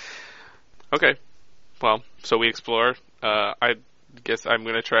 Okay. Well, so we explore. I guess I'm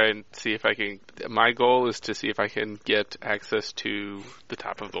going to try and see if I can... My goal is to see if I can get access to the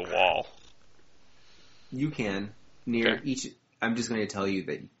top of the wall. You can. Near Okay. each... I'm just going to tell you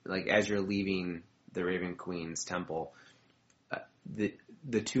that, like, as you're leaving the Raven Queen's temple,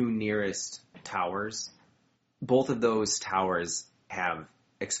 the two nearest towers, both of those towers have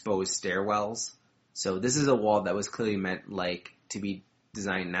exposed stairwells. So this is a wall that was clearly meant, like, to be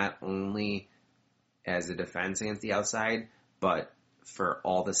designed not only as a defense against the outside, but for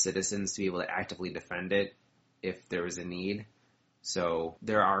all the citizens to be able to actively defend it if there was a need. So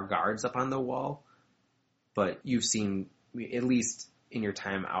there are guards up on the wall, but you've seen, at least in your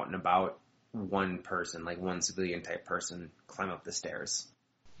time out and about, one person, like one civilian type person, climb up the stairs.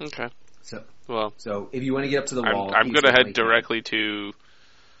 Okay. So Well, if you want to get up to the wall, I'm you going to certainly head can. directly to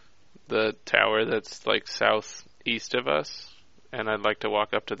the tower that's, like, southeast of us, and I'd like to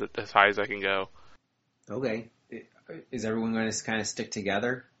walk up to as high as I can go. Okay. Is everyone going to kind of stick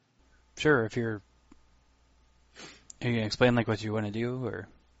together? Sure, if you're... Are you going to explain, like, what you want to do, or...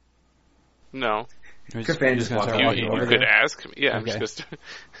 No. You're Kafan you're just gonna walks start out. walking You over could there? ask me. Yeah, Okay. I'm just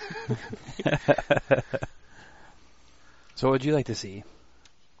going to... So what would you like to see?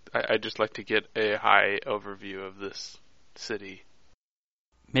 I'd just like to get a high overview of this city.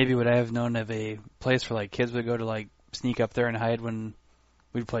 Maybe would I have known of a place where like kids would go to like sneak up there and hide when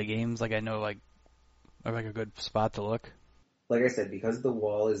we'd play games? Like I know like or like a good spot to look. Like I said, because the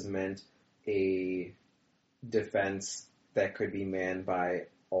wall is meant a defense that could be manned by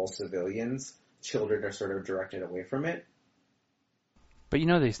all civilians, children are sort of directed away from it. But you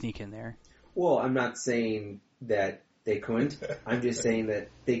know they sneak in there. Well, I'm not saying that they couldn't. I'm just saying that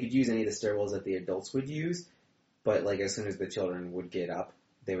they could use any of the stairwells that the adults would use, but like as soon as the children would get up,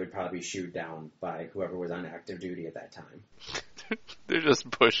 they would probably shoot down by whoever was on active duty at that time. They're just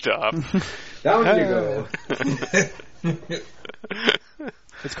pushed off. Down you go.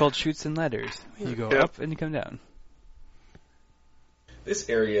 It's called Chutes and Ladders. You go Yep. up and you come down. This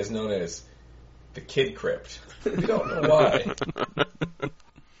area is known as the Kid Crypt. We don't know why.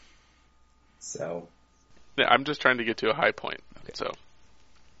 So, Yeah, I'm just trying to get to a high point. Okay. So,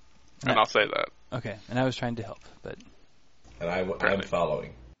 and I'll say that. Okay, and I was trying to help, but And I'm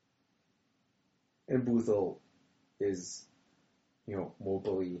following. and Boothel is,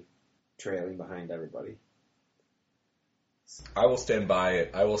 mobily trailing behind everybody. I will stand by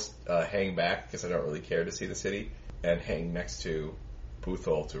it. I will hang back because I don't really care to see the city, and hang next to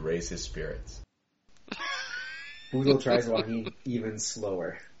Boothel to raise his spirits. Boothel tries walking even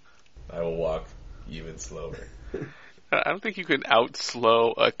slower. I will walk even slower. I don't think you can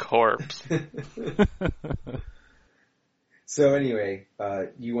outslow a corpse. So anyway,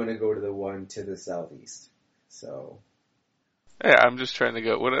 you want to go to the one to the southeast. So Yeah, I'm just trying to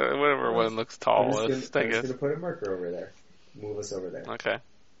go whatever one looks I'm tallest, just I going guess. to put a marker over there. Move us over there. Okay.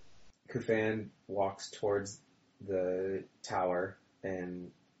 Kufan walks towards the tower and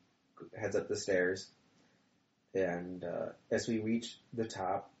heads up the stairs. And as we reach the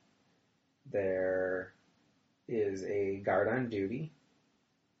top, there is a guard on duty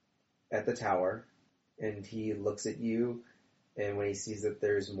at the tower, and he looks at you, and when he sees that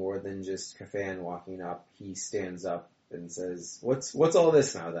there's more than just Kafan walking up, he stands up and says, "What's all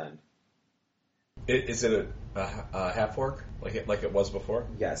this now then?" Is it a half orc like it was before?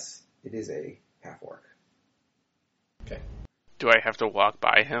 Yes, it is a half orc. Okay. Do I have to walk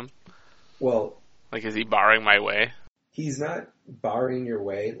by him? Well, Like, is he barring my way? he's not barring your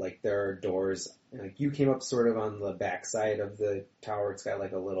way. Like, there are doors. Like, you came up sort of on the backside of the tower. It's got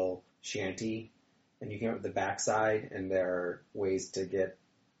like a little shanty, and you came up the backside, and there are ways to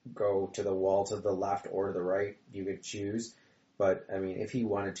go to the wall to the left or to the right. You could choose. But, I mean, if he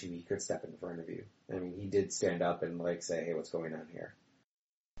wanted to, he could step in front of you. I mean, he did stand up and, like, say, "Hey, what's going on here?"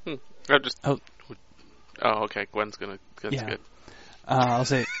 I'm just... Oh. Oh, okay. That's Yeah. good. I'll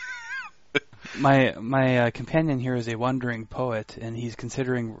say my companion here is a wandering poet, and he's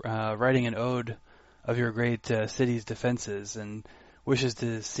considering writing an ode of your great city's defenses, and wishes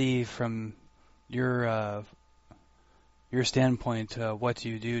to see from your standpoint what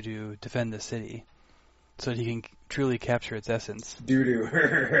you do to defend the city, so that he can truly capture its essence.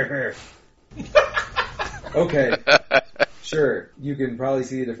 Doo-doo. Okay. Sure, you can probably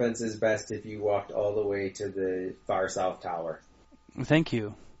see the defenses best if you walked all the way to the far south tower. Thank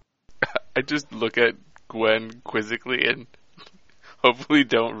you. I just look at Gwen quizzically and hopefully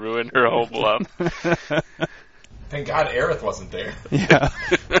don't ruin her whole bluff. Thank God Aerith wasn't there. Yeah.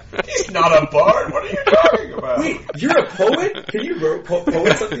 He's not a bard. What are you talking about? Wait, you're a poet? Can you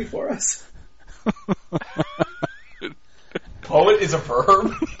poet something for us? Poet is a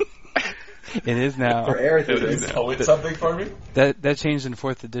verb. It is now. For Aerith, it It is. is. Poet something for me. That changed in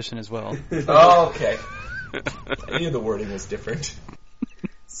 4th edition as well. Oh, okay. I knew the wording was different.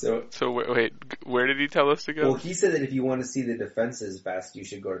 So, Wait, where did he tell us to go? well, he said that if you want to see the defenses best, you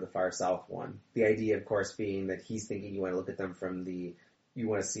should go to the far south one. The idea, of course, being that he's thinking you want to look at them you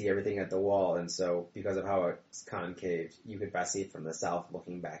want to see everything at the wall, and so because of how it's concave, you could best see it from the south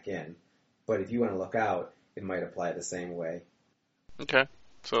looking back in. But if you want to look out, it might apply the same way. Okay.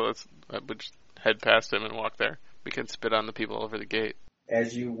 So we'll just head past him and walk there. We can spit on the people over the gate.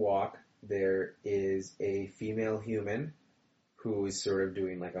 As you walk, there is a female human who is sort of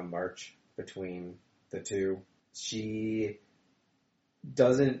doing like a march between the two. She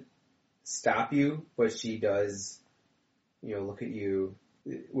doesn't stop you, but she does, look at you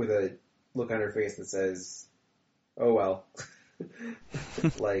with a look on her face that says, "Oh well."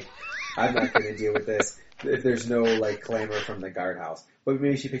 Like, I'm not going to deal with this if there's no, like, clamor from the guardhouse. But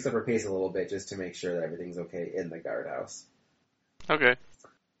maybe she picks up her pace a little bit just to make sure that everything's okay in the guardhouse. Okay.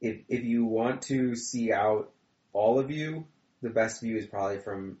 If you want to see out all of you, the best view is probably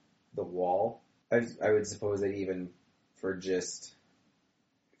from the wall. I would suppose that even for just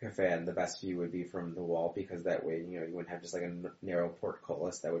Kafan, the best view would be from the wall, because that way, you wouldn't have just like a narrow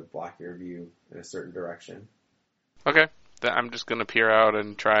portcullis that would block your view in a certain direction. Okay. I'm just going to peer out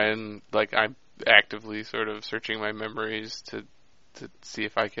and try and, I'm actively sort of searching my memories to see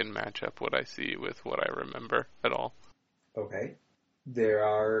if I can match up what I see with what I remember at all. Okay. There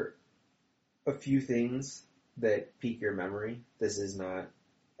are a few things that pique your memory. This is not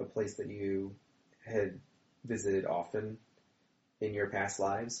a place that you had visited often in your past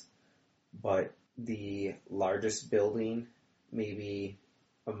lives, but the largest building, maybe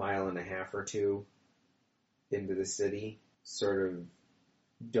a mile and a half or two into the city, sort of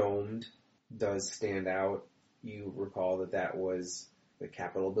domed, does stand out. You recall that was the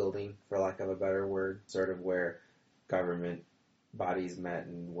Capitol building, for lack of a better word, sort of where government bodies met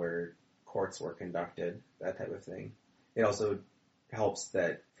and where courts were conducted, that type of thing. It also helps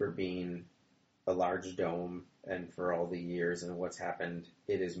that for being a large dome and for all the years and what's happened,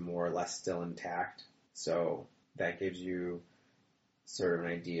 it is more or less still intact. So that gives you sort of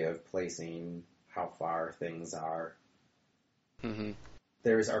an idea of placing how far things are. Mm-hmm.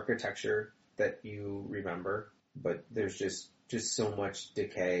 There's architecture that you remember, but there's just so much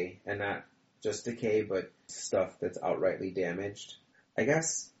decay, and not just decay, but stuff that's outrightly damaged. I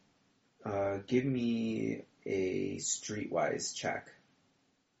guess, give me a streetwise check.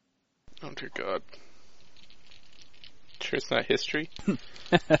 Oh dear God. Sure it's not history? I'm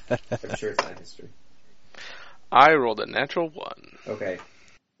sure it's not history. I rolled a natural 1. Okay.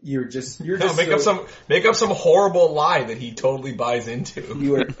 You're just make up some horrible lie that he totally buys into.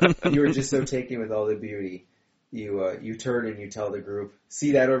 You were just so taken with all the beauty. You turn and you tell the group,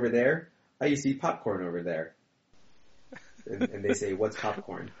 "See that over there? You see popcorn over there." And they say, "What's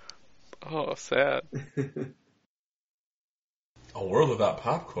popcorn?" Oh, sad. A world without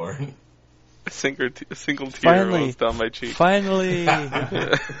popcorn. A single tear Finally. rolls down my cheek. Finally!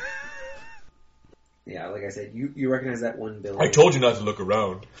 Yeah, like I said, you recognize that one building. I told you not to look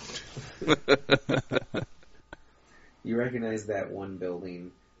around. You recognize that one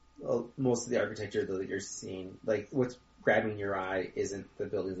building. Well, most of the architecture, though, that you're seeing, like, what's grabbing your eye isn't the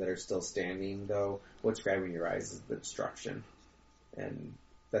buildings that are still standing, though. What's grabbing your eyes is the destruction. And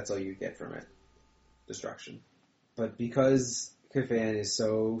that's all you get from it. Destruction. But because Kafan is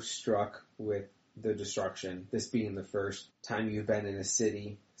so struck with the destruction, this being the first time you've been in a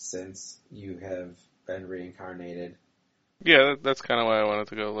city since you have been reincarnated. Yeah, that's kind of why I wanted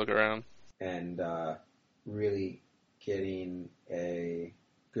to go look around. And really getting a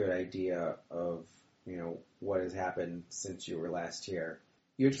good idea of, what has happened since you were last here.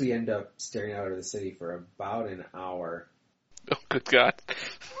 You actually end up staring out of the city for about an hour. Oh, good God.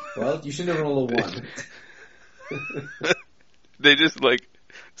 Well, you shouldn't have rolled a 1. They just,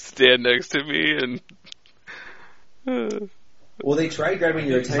 stand next to me and... Well, they tried grabbing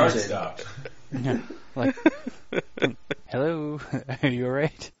your attention. Stopped. Hello, are you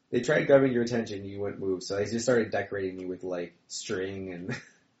alright? They tried grabbing your attention, you wouldn't move, so they just started decorating you with, string and,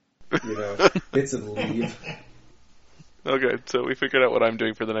 bits of leaf. Okay, so we figured out what I'm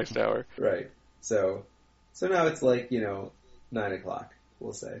doing for the next hour. Right. So now it's 9 o'clock,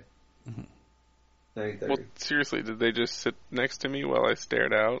 we'll say. Mm-hmm. 9:30. Well, seriously, did they just sit next to me while I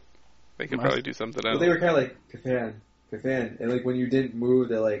stared out? They could probably do something else. Well, they were kind of like, Kafan. And when you didn't move,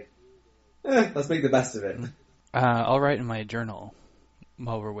 they're like, let's make the best of it. I'll write in my journal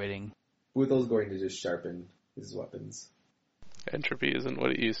while we're waiting. Buthel's going to just sharpen his weapons. Entropy isn't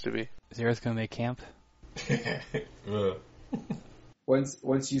what it used to be. Is Aerith going to make camp?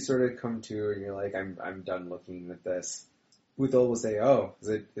 Once you sort of come to and you're like, I'm done looking at this, Buthel will say, "Oh, is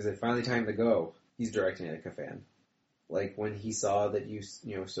it finally time to go?" He's directing it at Kafan. When he saw that you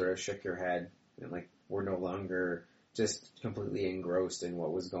sort of shook your head and were no longer just completely engrossed in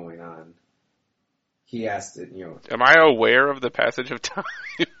what was going on, he asked it. Am I aware of the passage of time?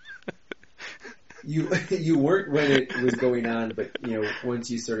 You weren't when it was going on, but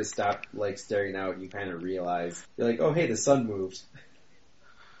once you sort of stopped staring out, you kind of realize you're like, "Oh, hey, the sun moved."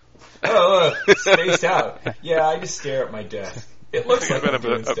 Oh, look, spaced out. Yeah, I just stare at my desk. It looks like I'm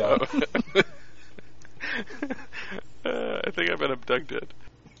doing stuff. I think I've been abducted.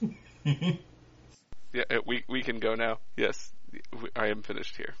 Yeah, we can go now. Yes, I am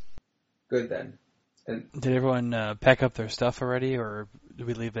finished here. Good then. And Did everyone pack up their stuff already, or do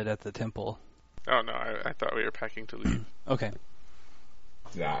we leave it at the temple? Oh no, I thought we were packing to leave. Okay.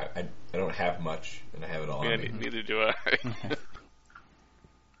 Nah, I don't have much, and I have it all Yeah, on me. neither do I. Okay.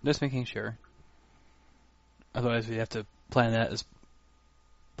 Just making sure. Otherwise, we have to plan that as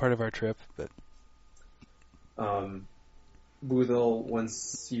part of our trip. But Boothel,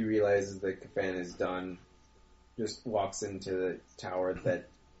 once he realizes that Kafan is done, just walks into the tower that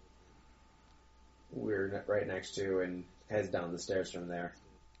we're right next to and heads down the stairs from there.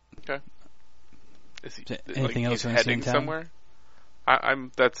 Okay. Is he, Anything else he's you want to see in heading town? somewhere?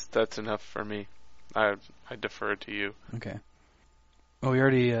 That's enough for me. I defer to you. Okay. Well, we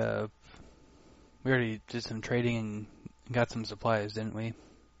already did some trading and got some supplies, didn't we?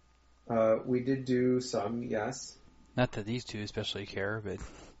 We did do some, yes. Not that these two especially care, but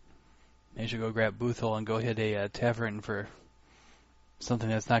maybe should go grab Boothole and go hit a tavern for something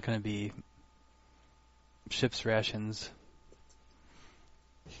that's not going to be ship's rations.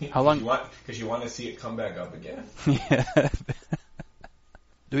 How long? Because you want to see it come back up again. Yeah.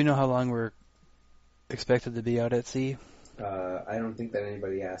 Do we know how long we're expected to be out at sea? I don't think that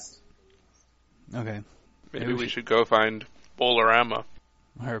anybody asked. Okay. Maybe we should go find Bolorama.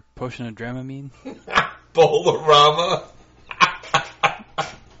 Our potion of Dramamine? Bolorama.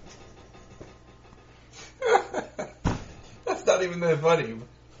 That's not even that funny,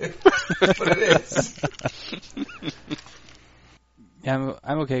 but it is. Yeah,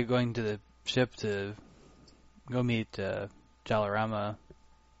 I'm okay going to the ship to go meet Jalarama.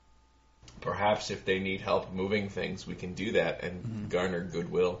 Perhaps if they need help moving things, we can do that and garner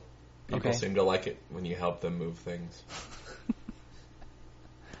goodwill. People seem to like it when you help them move things.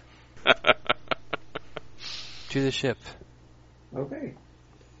 To the ship. Okay.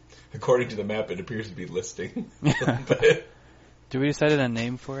 According to the map, it appears to be listing. Did we decide on a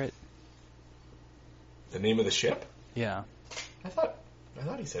name for it? The name of the ship? Yeah. I thought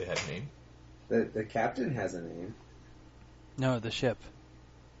he said it had a name. The captain has a name. No, the ship.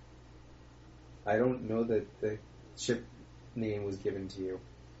 I don't know that the ship name was given to you.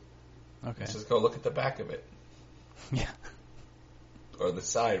 Okay. Let's just go look at the back of it. Yeah. Or the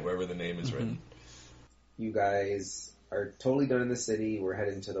side, wherever the name is written. You guys are totally done in the city. We're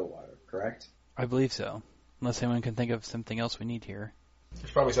heading to the water, correct? I believe so. Unless anyone can think of something else we need here. There's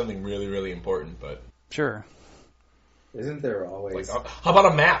probably something really, really important, but... Sure. Isn't there always... how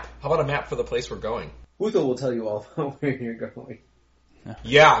about a map? How about a map for the place we're going? Boothel will tell you all about where you're going.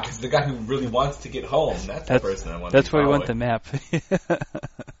 Yeah, because the guy who really wants to get home, that's the person I want to That's why we want the map.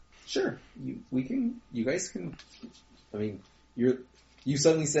 Sure. You guys can... I mean, you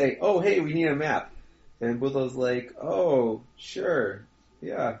suddenly say, oh, hey, we need a map. And Boothel's like, oh, sure.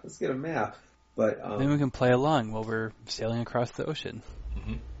 Yeah, let's get a map. But then we can play along while we're sailing across the ocean.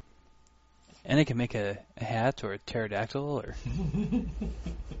 Mm-hmm. And it can make a hat or a pterodactyl or...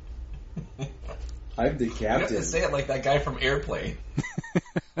 I'm the captain. You have to say it like that guy from Airplane.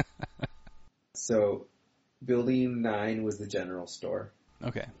 So, Building 9 was the general store.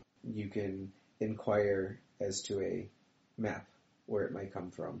 Okay. You can inquire as to a map where it might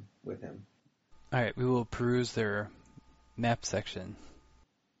come from with him. Alright, we will peruse their map section.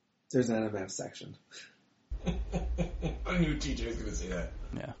 There's not a map section. I knew TJ was going to say that.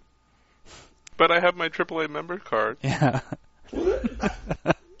 Yeah. But I have my AAA member card. Yeah.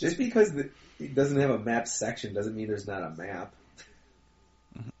 Just because it doesn't have a map section doesn't mean there's not a map.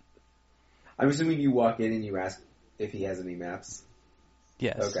 I'm assuming you walk in and you ask if he has any maps.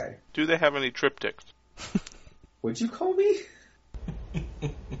 Yes. Okay. Do they have any triptychs? What'd you call me?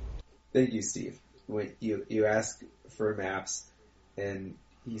 Thank you, Steve. When you ask for maps, and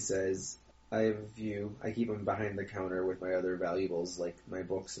he says, I have a few. I keep them behind the counter with my other valuables, like my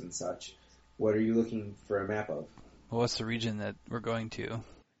books and such. What are you looking for a map of? Well, what's the region that we're going to?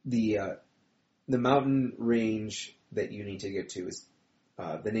 The mountain range that you need to get to is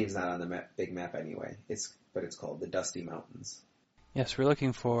the name's not on the big map anyway. It's called the Dusty Mountains. Yes, we're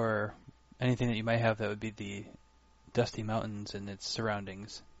looking for anything that you might have that would be the Dusty Mountains and its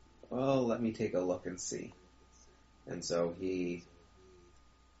surroundings. Well, let me take a look and see. And so he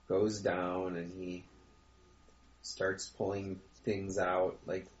goes down and he starts pulling things out,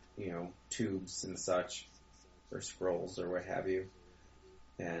 like, tubes and such, or scrolls or what have you.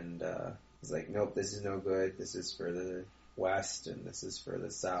 And he's like, nope, this is no good. This is for the west and this is for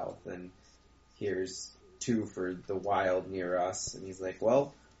the south. And here's 2 for the wild near us. And he's like,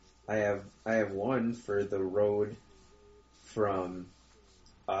 well, I have 1 for the road from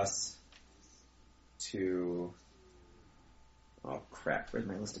us to... Oh, crap. Where's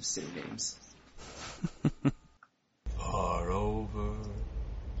my list of city names? Far over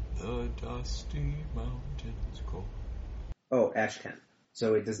the dusty mountains go. Oh, Ashkent.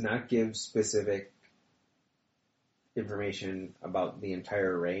 So it does not give specific information about the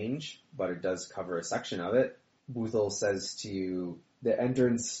entire range, but it does cover a section of it. Boothel says to you, the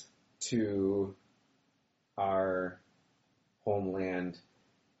entrance to our homeland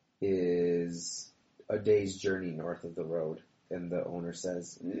is a day's journey north of the road. And the owner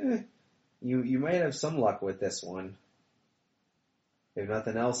says, you might have some luck with this one. If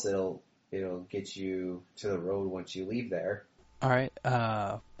nothing else, it'll it'll get you to the road once you leave there. All right.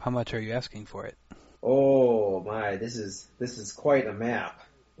 How much are you asking for it? Oh my, this is quite a map.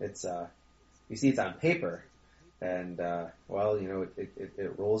 It's you see, it's on paper, and well, you know,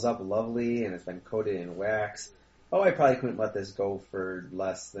 it rolls up lovely, and it's been coated in wax. Oh, I probably couldn't let this go for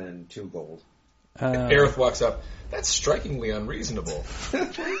less than 2 gold. Aerith walks up. That's strikingly unreasonable.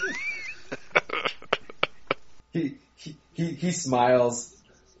 He smiles.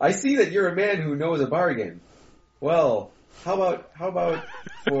 I see that you're a man who knows a bargain. Well, how about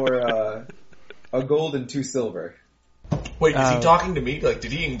for a gold and 2 silver? Wait, is he talking to me? Like,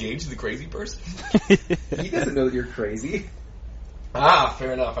 did he engage the crazy person? He doesn't know that you're crazy. Ah,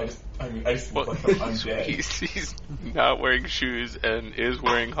 fair enough. I just look like I'm dead. He's not wearing shoes and is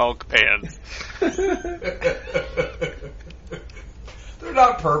wearing Hulk pants. They're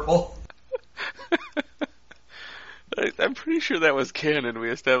not purple. I'm pretty sure that was canon. We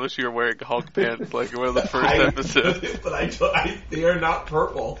established you were wearing Hulk pants like in one of the first episodes. But they are not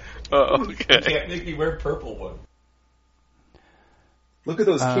purple. Oh, You okay. can't make me wear purple one. Look at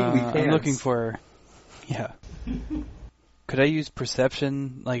those kingly pants. I'm looking for, yeah. Could I use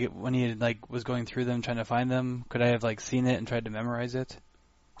perception, like when he was going through them, trying to find them? Could I have seen it and tried to memorize it,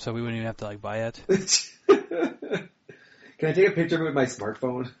 so we wouldn't even have to buy it? Can I take a picture of it with my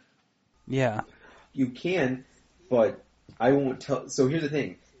smartphone? Yeah. You can, but I won't tell. So here's the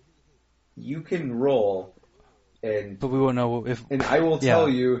thing: you can roll, But we won't know if. and I will tell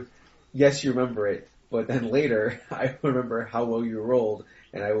you, yes, you remember it. But then later, I will remember how well you rolled,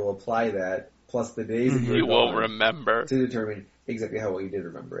 and I will apply that plus the days that You won't remember. to determine exactly how well you did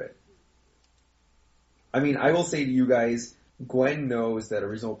remember it. I mean, I will say to you guys, Gwen knows that a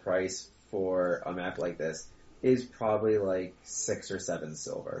reasonable price for a map like this is probably 6 or 7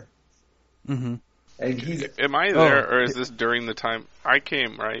 silver. Mm-hmm. And he's, Am I there, or is this during the time I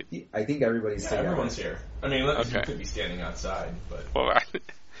came? Right? I think everybody's Yeah, everyone's here. I mean, you Okay. could be standing outside, but Well,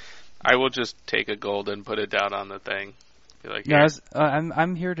 I will just take a gold and put it down on the thing. Be like, No, "Here."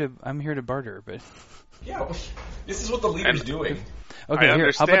 I'm here to barter, but yeah, this is what the leader's And- doing. okay. I Here,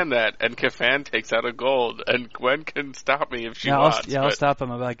 understand that, and Kafan takes out a gold, and Gwen can stop me if she wants. I'll but stop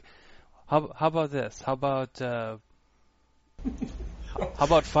him. I'm like, how about this? How about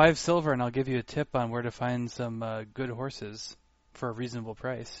 5 silver, and I'll give you a tip on where to find some good horses for a reasonable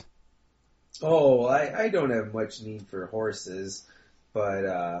price. Oh, I don't have much need for horses,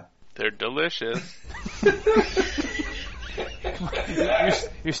 but they're delicious.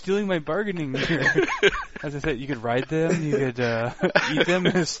 You're stealing my bargaining here. As I said, you could ride them, you could eat them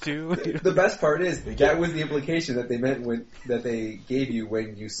in a stew. the best part is that was the implication that they meant that they gave you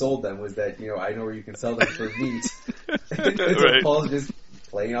when you sold them, was that, I know where you can sell them for meat. And so Right. Paul's just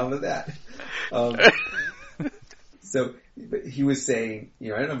playing off of that. So he was saying, I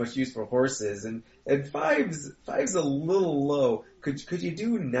don't have much use for horses, and five's a little low. Could you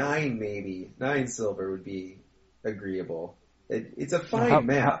do 9 maybe? 9 silver would be agreeable. It's a fine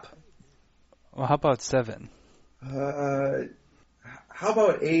map. Well, how about 7? How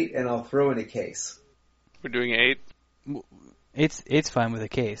about 8, and I'll throw in a case. We're doing 8. 8's fine with a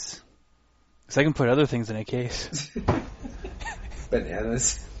case. Because I can put other things in a case.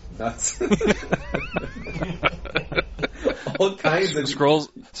 Bananas, nuts, all kinds of Scrolls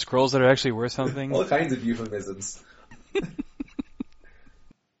that are actually worth something. all kinds of euphemisms.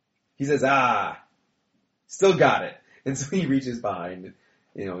 He says, still got it. And so he reaches behind,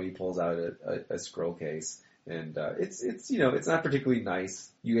 he pulls out a scroll case, and it's not particularly nice.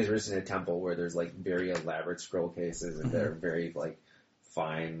 You guys are just in a temple where there's very elaborate scroll cases, and they're very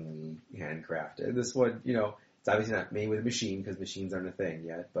finely handcrafted. This one, it's obviously not made with a machine because machines aren't a thing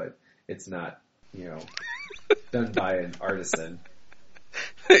yet, but it's not, done by an artisan.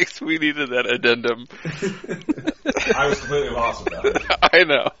 Thanks, we needed that addendum. I was completely lost with that. I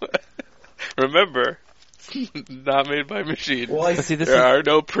know. Remember, not made by machine. Well, But see, there are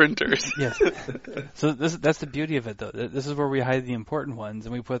no printers. Yes. So that's the beauty of it, though. This is where we hide the important ones,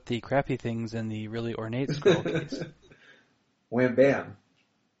 and we put the crappy things in the really ornate scroll case. Wham bam.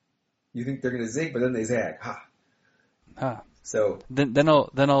 You think they're gonna zig, but then they zag. Ha. Ah. So Then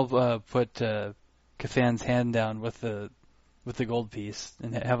I'll put Kafan's hand down with the gold piece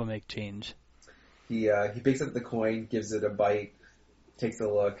and have him make change. he picks up the coin, gives it a bite, takes a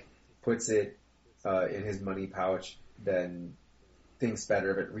look, puts it in his money pouch, then thinks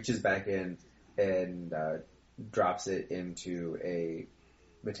better of it, reaches back in, and drops it into a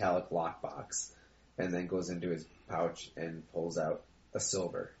metallic lockbox, and then goes into his pouch and pulls out a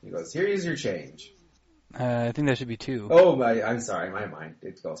silver. He goes, "Here is your change." I think that should be 2. Oh, I'm sorry, my mind,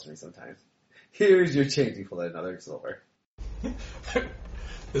 it goes to me sometimes. Here's your change. He pulled out another silver.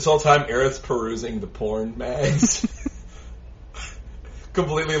 This whole time, Aerith's perusing the porn mags.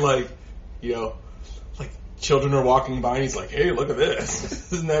 Completely like children are walking by and he's like, hey, look at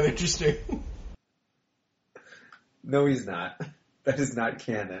this. Isn't that interesting? No, he's not. That is not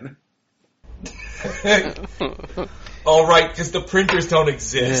canon. All right, because the printers don't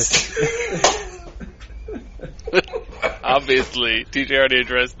exist. Obviously. TJ already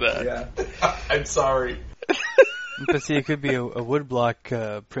addressed that. Yeah. I'm sorry. But see, it could be a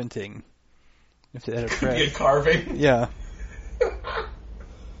woodblock printing. If they had a Could be a press. carving. Yeah.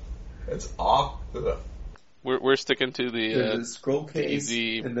 That's awful. We're sticking to There's the a scroll case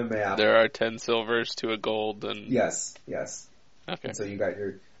easy. in the map. There are 10 silvers to a gold, and Yes. okay. And so you got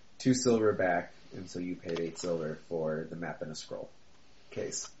your 2 silver back, and so you paid 8 silver for the map and a scroll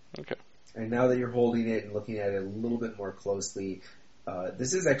case. Okay. And now that you're holding it and looking at it a little bit more closely,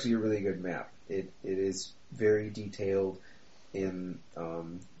 this is actually a really good map. It is very detailed in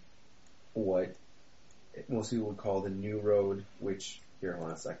what most people would call the new road, which, here, hold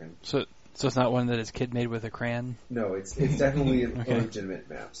on a second. So it's not one that his kid made with a crayon? No, it's definitely Okay. a legitimate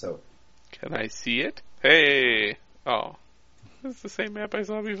map. So Can I see it? Hey! Oh. It's the same map I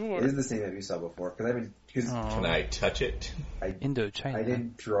saw before. it is the same map you saw before. Because Oh. Can I touch it? Indochina. I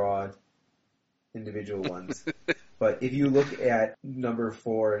didn't draw individual ones. But if you look at number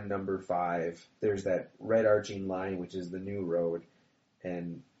 4 and number 5, there's that red arching line, which is the new road,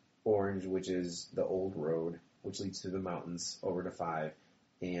 and orange, which is the old road, which leads through the mountains over to 5.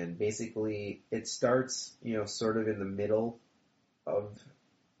 And basically, it starts, sort of in the middle of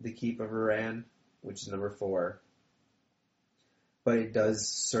the Keep of Iran, which is number 4. But it does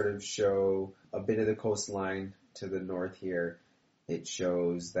sort of show a bit of the coastline to the north here. It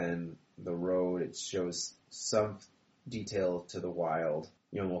shows then the road. It shows some detail to the wild.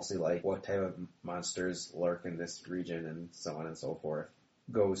 Mostly like what type of monsters lurk in this region and so on and so forth.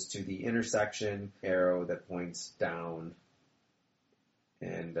 Goes to the intersection arrow that points down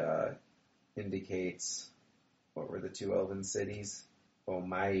and indicates, what were the 2 elven cities?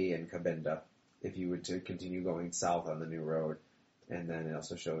 Omai and Kabinda, if you were to continue going south on the new road. And then it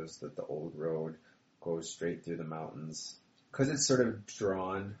also shows that the old road goes straight through the mountains. Because it's sort of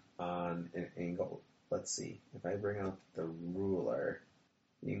drawn on an angle. Let's see. If I bring out the ruler,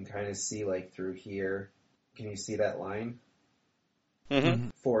 you can kind of see like through here. Can you see that line? Mm-hmm.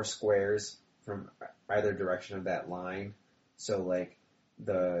 4 squares from either direction of that line. So like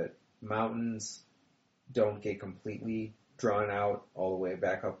the mountains don't get completely drawn out all the way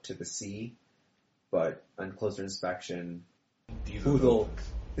back up to the sea. But on closer inspection, Boothel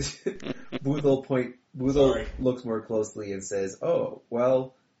Sorry. looks more closely and says, "Oh,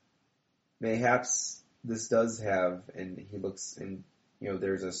 well, mayhaps this does have." And he looks, and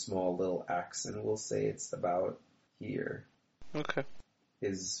there's a small little X, and we'll say it's about here. Okay.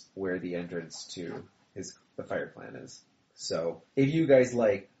 Is where the entrance to the fire plant is. So, if you guys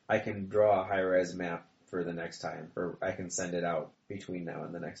like, I can draw a high-res map for the next time, or I can send it out between now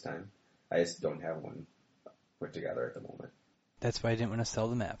and the next time. I just don't have one put together at the moment. That's why I didn't want to sell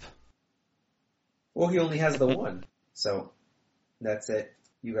the map. Well, he only has the one. So, that's it.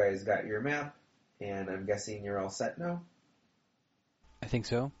 You guys got your map, and I'm guessing you're all set now? I think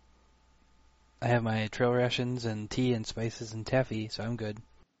so. I have my trail rations and tea and spices and taffy, so I'm good.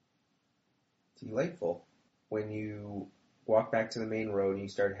 Delightful. When you walk back to the main road and you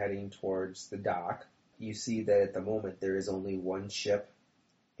start heading towards the dock, you see that at the moment there is only one ship,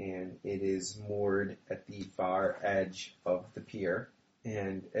 and it is moored at the far edge of the pier.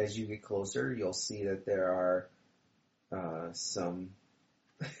 And as you get closer, you'll see that there are some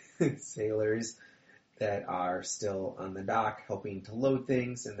sailors that are still on the dock helping to load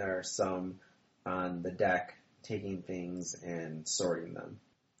things, and there are some on the deck taking things and sorting them.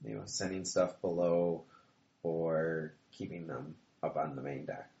 Sending stuff below or keeping them up on the main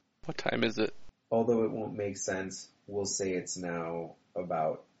deck. What time is it? Although it won't make sense, we'll say it's now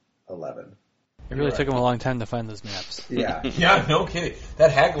about 11. It really took him a long time to find those maps. Yeah. Yeah, no kidding.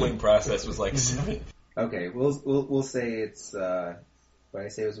 That haggling process was like 7. Okay, we'll say it's what I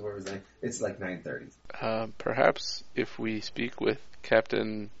say was what was like. It's like 9:30. Perhaps if we speak with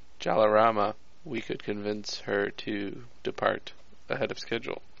Captain Jalarama, we could convince her to depart ahead of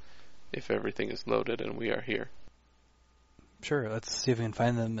schedule if everything is loaded and we are here. Sure, let's see if we can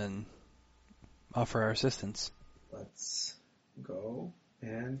find them and offer our assistance. Let's go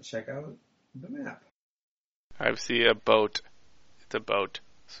and check out the map. I see a boat. It's a boat.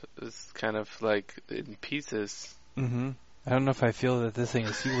 It's kind of like in pieces. Mm-hmm. I don't know if I feel that this thing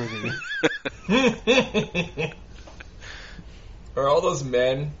is seaworthy. Are all those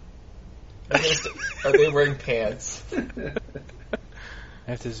men Are they wearing pants?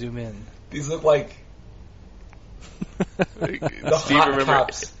 I have to zoom in. These look like the Steve, hot remember,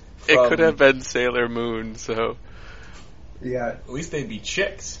 tops. it could have been Sailor Moon, so... Yeah. At least they'd be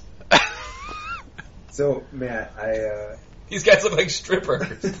chicks. So, Matt, These guys look like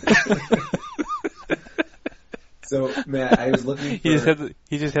strippers. So, Matt, I was looking for...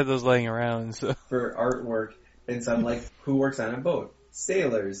 He just had those laying around, so... For artwork, and so I'm like, who works on a boat?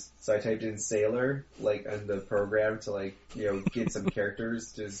 Sailors. So I typed in sailor, like, on the program to, like, get some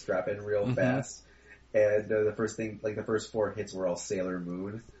characters to just drop in real fast. And the first thing, like, the first 4 hits were all Sailor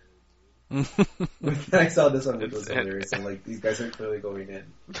Moon. I saw this one, which was hilarious. I'm like, these guys are clearly going in.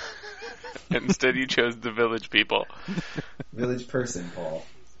 Instead, you chose the village people. Village person, Paul.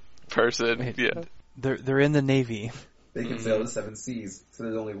 Person, yeah. They're in the Navy. They can sail the 7 seas, so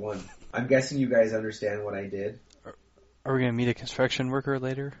there's only one. I'm guessing you guys understand what I did. Are we going to meet a construction worker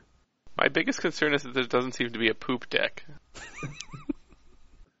later? My biggest concern is that there doesn't seem to be a poop deck.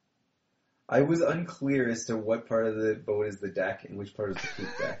 I was unclear as to what part of the boat is the deck and which part is the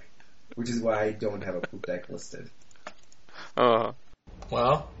poop deck, which is why I don't have a poop deck listed. Oh.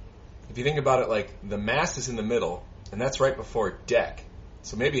 Well, if you think about it, like, the mast is in the middle, and that's right before deck.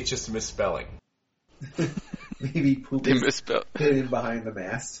 So maybe it's just a misspelling. Maybe poop They is misspelled. hidden behind the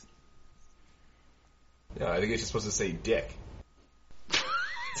mast. Yeah, I think it's just supposed to say dick.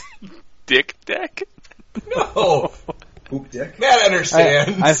 Dick deck? No! Poop deck? Matt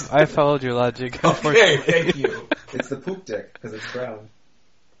understands. I followed your logic. Okay, thank you. It's the poop deck, because it's brown.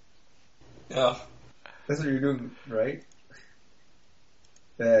 Yeah. That's what you're doing, right?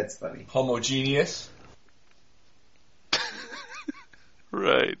 That's funny. Homogeneous.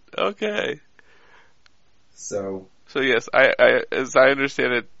 Right, okay. So, yes, I as I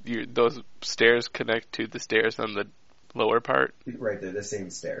understand it, those stairs connect to the stairs on the lower part. right, they're the same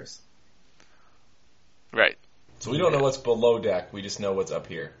stairs. Right. So we don't know what's below deck, we just know what's up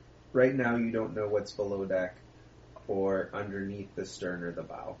here. Right now, you don't know what's below deck or underneath the stern or the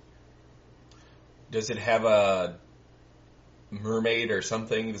bow. Does it have a mermaid or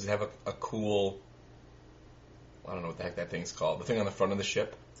something? Does it have a cool... I don't know what the heck that thing's called. The thing on the front of the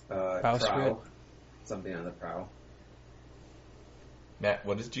ship? Bowsprit? Prow. Something on the prow. Matt,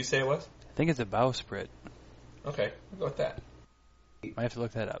 what did you say it was? I think it's a bowsprit. Okay, we'll go with that. I have to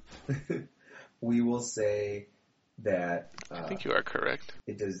look that up. We will say that I think you are correct.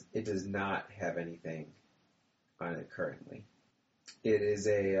 it does not have anything on it currently. It is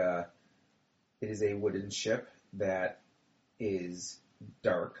a wooden ship that is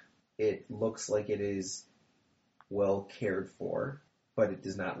dark. It looks like it is well cared for, but it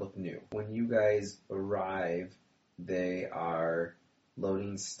does not look new. When you guys arrive, they are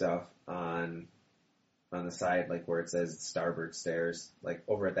loading stuff on the side, like where it says starboard stairs, like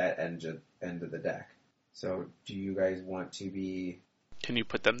over at that end of the deck. So, do you guys want to be... Can you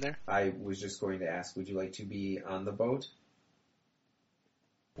put them there? I was just going to ask, would you like to be on the boat?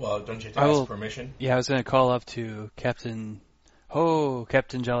 Well, don't you have to I ask will- permission? Yeah, I was going to call up to Captain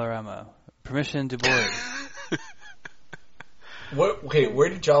Jalarama. Permission to board. Where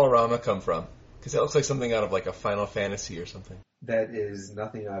did Jalarama come from? Because that looks like something out of like a Final Fantasy or something. That is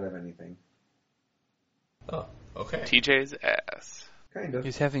nothing out of anything. Oh, okay. TJ's ass. Kind of.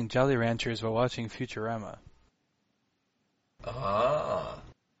 He's having Jolly Ranchers while watching Futurama. Ah.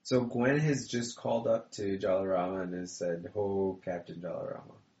 So Gwen has just called up to Jalarama and has said, "Ho, Captain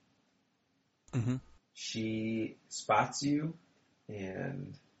Jalarama." Mm-hmm. She spots you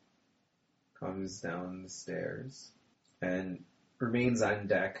and comes down the stairs and remains on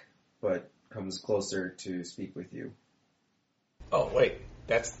deck, but comes closer to speak with you. Oh, wait.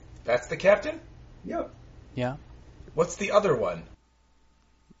 That's the captain? Yep. Yeah. What's the other one?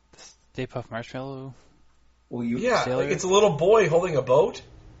 Stay Puft Marshmallow. Well, you Yeah, Sailor? like it's a little boy holding a boat?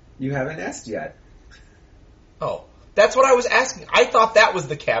 you haven't asked yet. Oh. That's what I was asking. I thought that was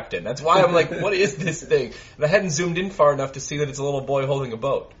the captain. That's why I'm like, what is this thing? And I hadn't zoomed in far enough to see that it's a little boy holding a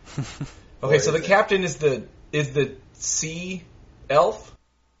boat. Okay, so the captain is the sea elf?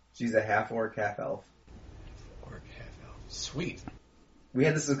 She's a half-orc, half-elf. Or half elf. Sweet. We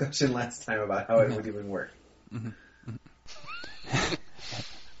had this discussion last time about how it would even work.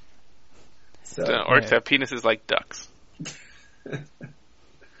 So, Orcs have penises like ducks.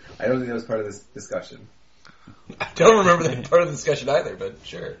 I don't think that was part of this discussion. I don't remember that part of the discussion either, but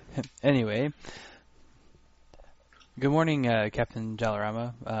sure. Anyway. Good morning, Captain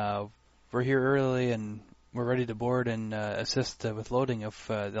Jalarama. We're here early and we're ready to board and assist with loading if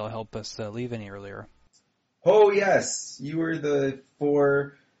they'll help us leave any earlier. Oh, yes. You were the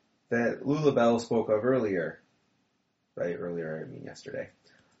 4 that Lulabelle spoke of earlier. Right, earlier, I mean yesterday.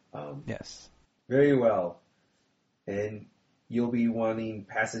 Yes. Very well. And you'll be wanting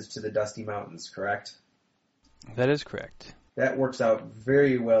passage to the Dusty Mountains, correct? That is correct. That works out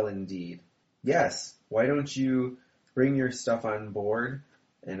very well indeed. Yes, why don't you bring your stuff on board,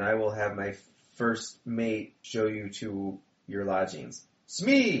 and I will have my first mate show you to your lodgings.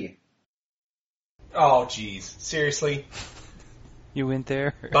 Smee! Oh, jeez. Seriously? You went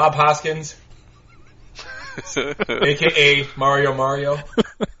there? Bob Hoskins? A.K.A. Mario.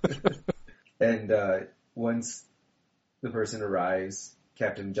 And once the person arrives,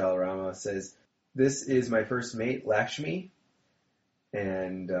 Captain Jalarama says, "This is my first mate, Lakshmi."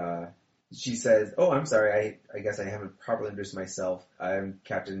 And she says, "Oh, I'm sorry, I guess I haven't properly introduced myself. I'm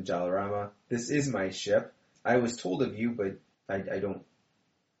Captain Jalarama. This is my ship. I was told of you, but I don't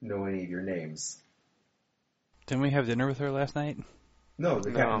know any of your names." Didn't we have dinner with her last night? No,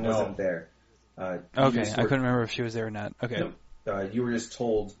 the captain No. wasn't there. Okay, just I were- couldn't remember if she was there or not. Okay. No, you were just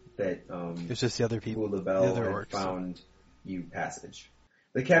told that It's just the other people. Bula Bell the other had orcs. found you passage.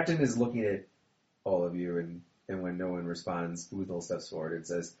 The captain is looking at all of you, and when no one responds, Boothel steps forward and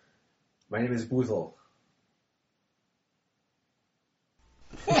says, "My name is Boothel."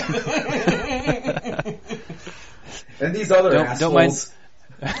 And these other assholes... Don't mind.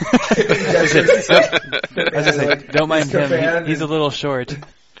 I was gonna say, don't mind him. He's a little short.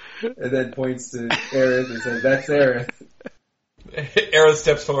 And then points to Aerith and says, "That's Aerith." Aerith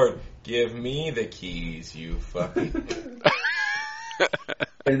steps forward. Give me the keys, you fucking...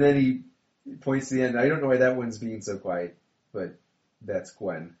 And then he points to the end. I don't know why that one's being so quiet, but that's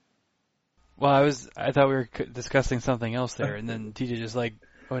Gwen. Well, I thought we were discussing something else there, and then TJ just like,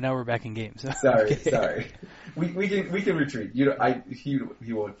 oh, now we're back in games. Sorry. We can retreat.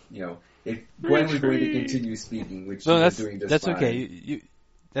 He won't. If Gwen was going to continue speaking, which No, she's doing just that's fine. okay.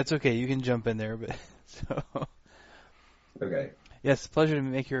 That's okay. You can jump in there, but so. Okay. Yes, pleasure to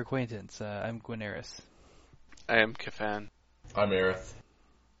make your acquaintance. I'm Gwyneris. I am Kafan. I'm Aerith.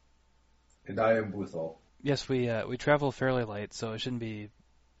 And I am Boothel. Yes, we travel fairly light, so it shouldn't be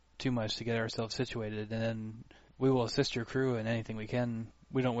too much to get ourselves situated, and then we will assist your crew in anything we can.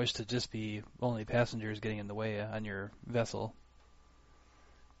 We don't wish to just be only passengers getting in the way on your vessel.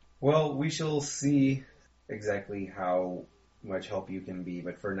 Well, we shall see exactly how much help you can be,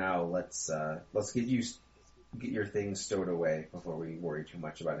 but for now, let's get your things stowed away before we worry too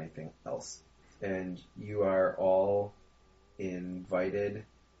much about anything else. And you are all invited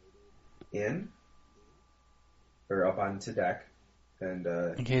in or up onto deck, and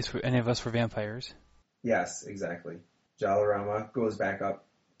In case any of us were vampires. yes, exactly. Jalarama goes back up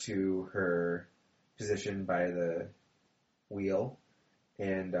to her position by the wheel,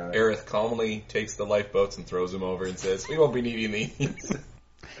 and Aerith calmly takes the lifeboats and throws them over and says, "We won't be needing these."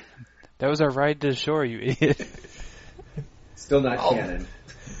 That was our ride to shore, you idiot. still not canon.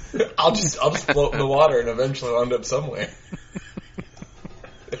 I'll just float in the water and eventually I'll end up somewhere.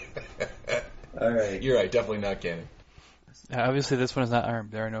 All right. You're right, definitely not canon. Obviously, this one is not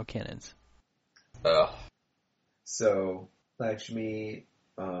armed. There are no cannons. So Lakshmi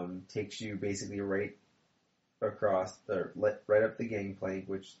takes you basically right across, or right up the gangplank,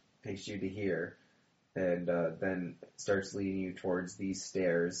 which takes you to here, and then starts leading you towards these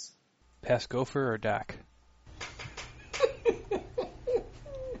stairs. Past Gopher or Doc?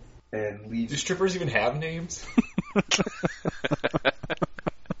 And leads Do strippers even have names?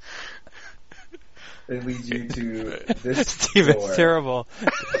 you to this Steve, door. it's terrible.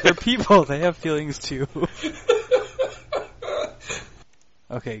 They're people. They have feelings too.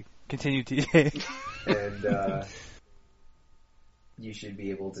 Okay, continue, TJ. And you should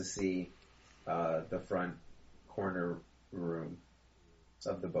be able to see the front corner room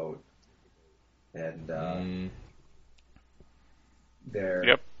of the boat. And there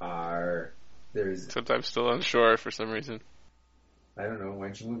Yep. there's, Except I'm still on shore for some reason. I don't know, why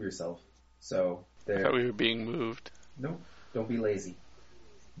don't you move yourself? So I there, thought we were being moved. no, don't be lazy.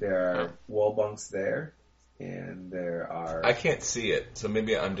 There are wall bunks there, and there are... I can't see it, so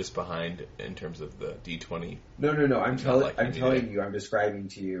maybe I'm just behind in terms of the D20. No, I'm like I'm you telling did. you, I'm describing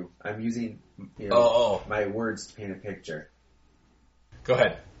to you. I'm using, my words to paint a picture. Go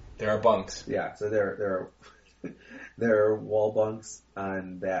ahead. There are bunks. Yeah, so there are there are wall bunks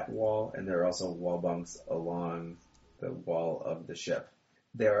on that wall, and there are also wall bunks along the wall of the ship.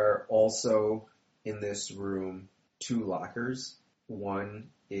 There are also in this room 2 lockers. One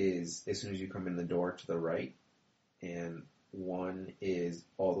is as soon as you come in the door to the right, and one is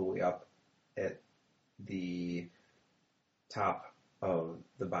all the way up at the top of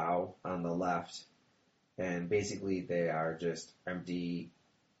the bow on the left. And basically they are just empty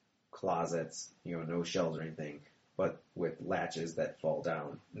closets, no shelves or anything. but with latches that fall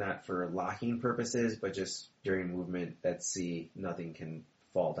down. Not for locking purposes, but just during movement at sea, nothing can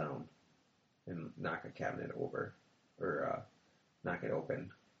fall down and knock a cabinet over or knock it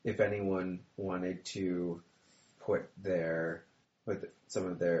open. If anyone wanted to put some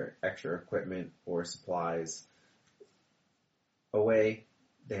of their extra equipment or supplies away,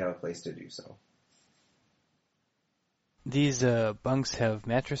 they have a place to do so. These bunks have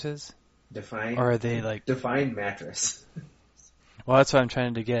mattresses? Define, or are they like... Define mattress. Well, that's what I'm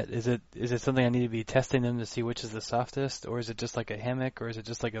trying to get. Is it something I need to be testing them to see which is the softest, or is it just like a hammock, or is it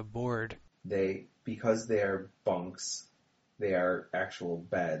just like a board? Because they are bunks, they are actual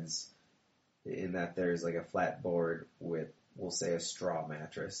beds, in that there's like a flat board with, we'll say, a straw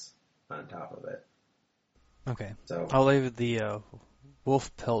mattress on top of it. Okay. So I'll leave the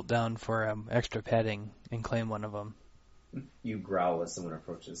wolf pelt down for extra padding and claim one of them. you growl as someone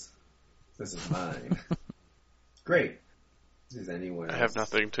approaches. This is mine. Great. Does anyone else? I have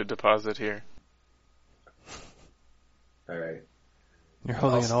nothing to deposit here. All right. You're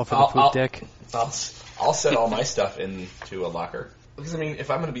holding it all for the poop deck? I'll set all my stuff into a locker. Because, I mean, if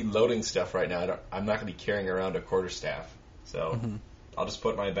I'm going to be loading stuff right now, I'm not going to be carrying around a quarterstaff. So I'll just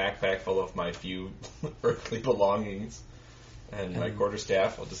put my backpack full of my few earthly belongings and my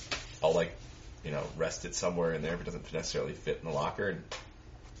quarterstaff. I'll rest it somewhere in there if it doesn't necessarily fit in the locker and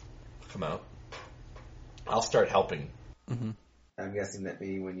come out. I'll start helping. Mm-hmm. I'm guessing that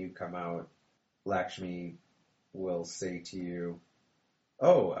maybe when you come out, Lakshmi will say to you,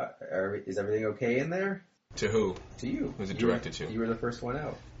 "Oh, is everything okay in there?" To who? To you. Who's it directed to? You were the first one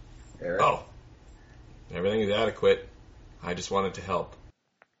out, Eric. Oh. Everything is adequate. I just wanted to help.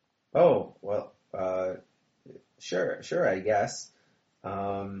 Oh, well, sure, I guess.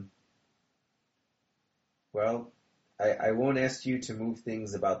 Well, I won't ask you to move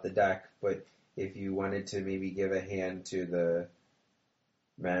things about the deck, but if you wanted to maybe give a hand to the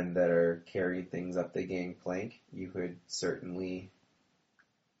men that are carrying things up the gangplank, you could certainly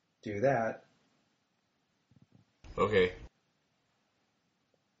do that. Okay.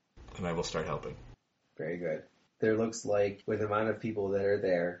 And I will start helping. Very good. There looks like, with the amount of people that are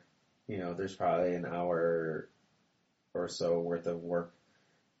there, there's probably an hour or so worth of work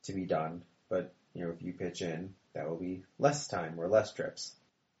to be done. But, if you pitch in, that will be less time or less trips.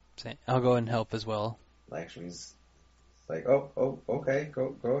 I'll go and help as well. Lakshmi's like, oh, okay,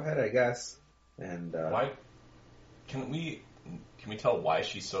 go ahead, I guess. And why? Can we tell why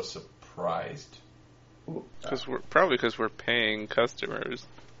she's so surprised? Because we're paying customers,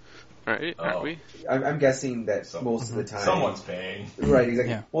 right? Aren't we? I'm guessing that most of the time someone's paying. Right,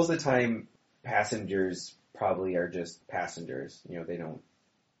 exactly. Yeah. Most of the time, passengers probably are just passengers. They don't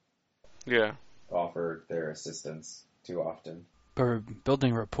offer their assistance too often. But we're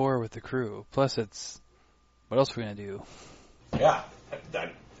building rapport with the crew. Plus, what else are we going to do? Yeah,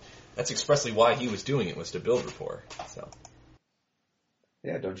 that's expressly why he was doing it, was to build rapport. So.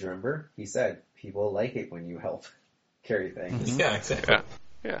 Yeah, don't you remember? He said, people like it when you help carry things. Mm-hmm. Yeah, exactly.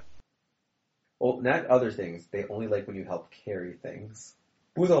 Yeah. Well, not other things. They only like when you help carry things.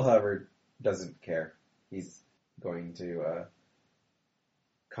 Boozle, however, doesn't care. He's going to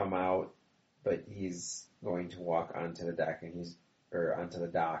come out, but he's going to walk onto the deck onto the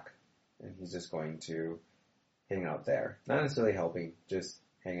dock, and he's just going to hang out there. Not necessarily helping, just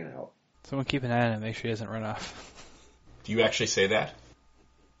hanging out. Someone keep an eye on him, make sure he doesn't run off. Do you actually say that?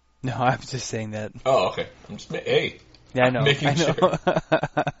 No, I'm just saying that. Oh, okay. Hey. Yeah, I know. Making sure.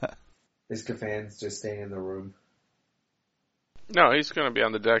 Is Kafan just staying in the room? No, he's going to be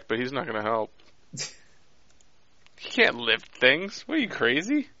on the deck, but he's not going to help. He can't lift things. What, are you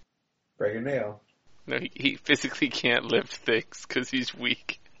crazy? Break a nail. No, he physically can't lift things because he's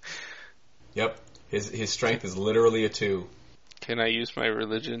weak. Yep. His strength is literally a 2. Can I use my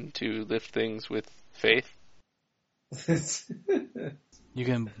religion to lift things with faith? You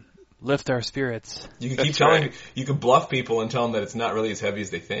can lift our spirits. You can keep telling, you can bluff people and tell them that it's not really as heavy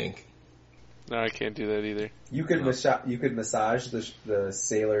as they think. No, I can't do that either. You could massage the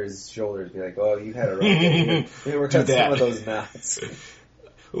sailor's shoulders. Be like, "Oh, you had a rough day. Work out some of those knots."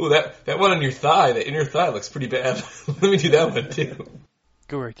 Ooh, that one on your thigh, the inner thigh, looks pretty bad. Let me do that one too.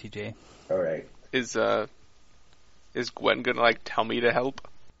 Good work, TJ. All right. Is Gwen gonna tell me to help?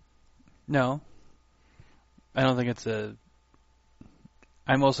 No, I don't think it's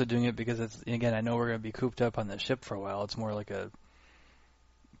I'm also doing it because I know we're going to be cooped up on the ship for a while. It's more like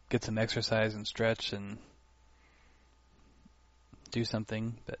get some exercise and stretch and do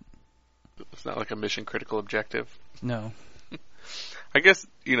something, but it's not like a mission critical objective. No. I guess,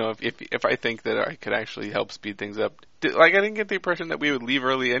 if I think that I could actually help speed things up, I didn't get the impression that we would leave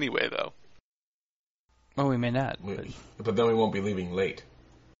early anyway, though. Oh, we may not. But then we won't be leaving late.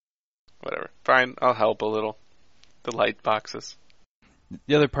 Whatever. Fine, I'll help a little. The light boxes.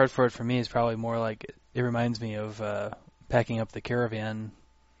 The other part for it for me is probably more like it reminds me of packing up the caravan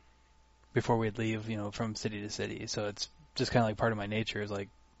before we'd leave, from city to city. So it's just kind of like part of my nature is like,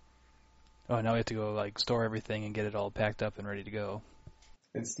 oh, now we have to go like store everything and get it all packed up and ready to go.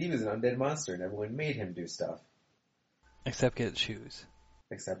 And Steve is an undead monster, and everyone made him do stuff. Except get shoes.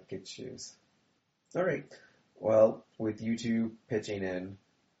 Except get shoes. All right. Well, with you two pitching in,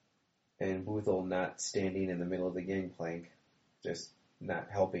 and Boothel not standing in the middle of the gangplank, just not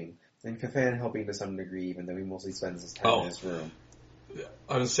helping, and Kafan helping to some degree, even though he mostly spends his time in his room.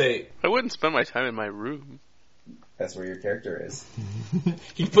 I would say I wouldn't spend my time in my room. That's where your character is.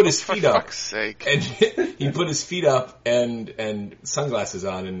 he put his feet For up. fuck's sake. And he put his feet up and sunglasses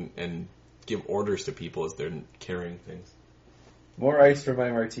on and give orders to people as they're carrying things. More ice for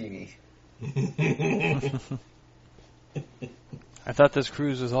my martini. I thought this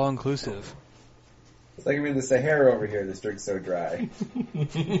cruise was all inclusive. It's like I'm in the Sahara over here. This drink's so dry.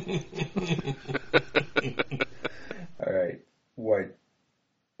 All right. What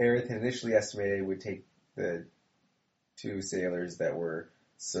Aerith had initially estimated would take the two sailors that were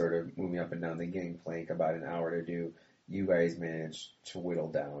sort of moving up and down the gangplank about an hour to do, you guys managed to whittle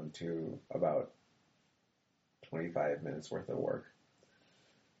down to about 25 minutes worth of work.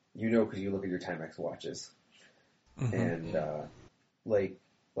 You know because you look at your Timex watches. Mm-hmm. And like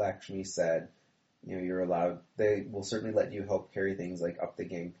Lakshmi said, you're allowed, they will certainly let you help carry things like up the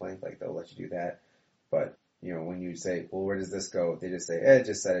gangplank, like they'll let you do that. But, when you say, well, where does this go? They just say,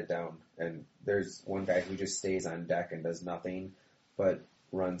 just set it down. And there's one guy who just stays on deck and does nothing but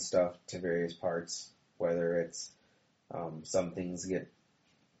run stuff to various parts, whether it's some things get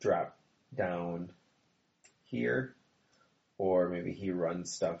dropped down here, or maybe he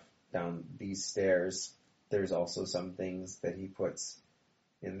runs stuff down these stairs. There's also some things that he puts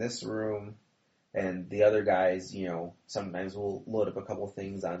in this room, and the other guys, sometimes will load up a couple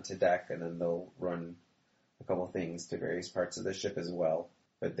things onto deck, and then they'll run a couple things to various parts of the ship as well.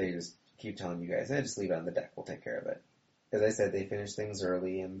 But they just keep telling you guys, just leave it on the deck, we'll take care of it. As I said, they finish things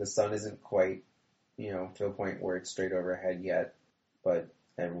early, and the sun isn't quite, to a point where it's straight overhead yet, but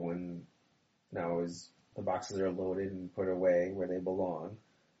everyone now the boxes are loaded and put away where they belong.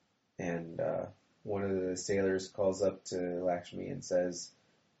 And one of the sailors calls up to Lakshmi and says,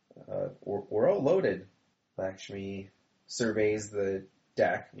 we're all loaded. Lakshmi surveys the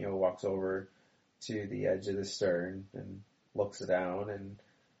deck, walks over to the edge of the stern and looks down and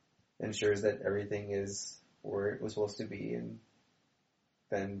ensures that everything is where it was supposed to be, and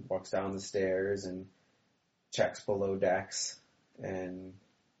then walks down the stairs and checks below decks and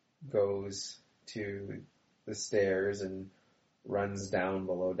goes to the stairs and runs down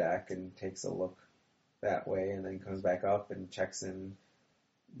below deck and takes a look that way, and then comes back up and checks in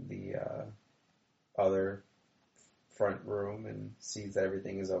the other front room and sees that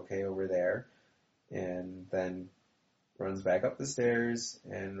everything is okay over there, and then runs back up the stairs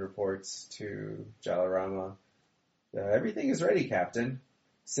and reports to Jalarama, everything is ready, Captain.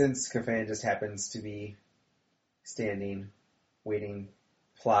 Since Kafan just happens to be standing, waiting,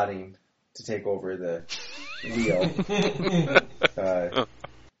 plotting to take over the wheel,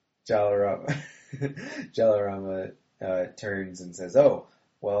 Jalarama turns and says, "Oh,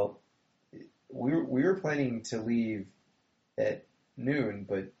 well, we were planning to leave at noon,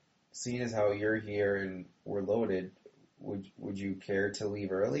 but seeing as how you're here and we're loaded, would you care to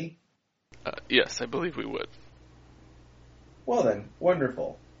leave early?" Yes, I believe we would. Well then,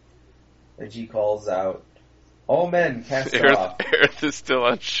 wonderful. And she calls out, "All men, cast off." Aerith is still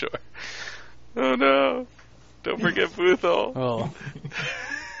on shore. Oh no! Don't forget Boothel. Oh.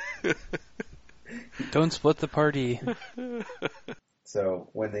 Don't split the party. So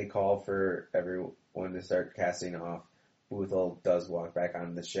when they call for everyone to start casting off, Boothel does walk back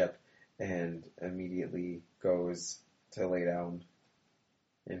on the ship and immediately goes to lay down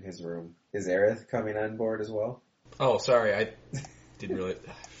in his room. Is Aerith coming on board as well? Oh, sorry, I didn't really...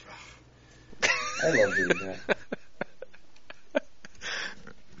 I love doing that.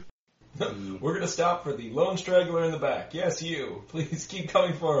 We're going to stop for the lone straggler in the back. Yes, you. Please keep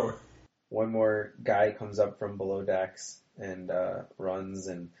coming forward. One more guy comes up from below decks and runs,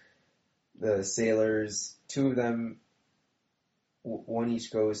 and the sailors, two of them, one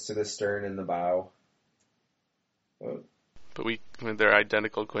each goes to the stern and the bow. But they're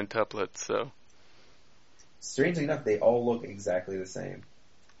identical quintuplets, so... Strangely enough, they all look exactly the same.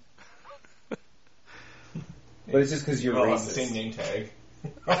 But it's just because you're racist. On the same name tag.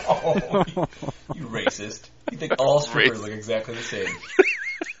 Oh, you racist. You think all strippers look exactly the same.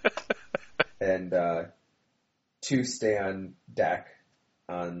 And 2 stay on deck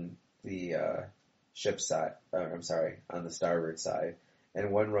on the ship side. On the starboard side,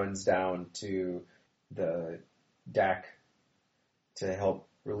 and 1 runs down to the deck to help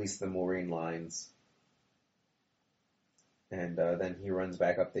release the mooring lines. And then he runs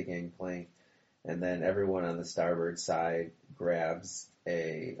back up the gangplank, and then everyone on the starboard side grabs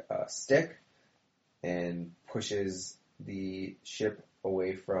a stick and pushes the ship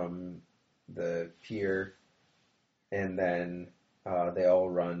away from the pier, and then they all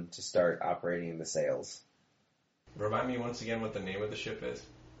run to start operating the sails. Remind me once again what the name of the ship is.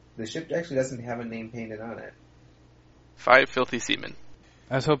 The ship actually doesn't have a name painted on it. 5 Filthy Seamen.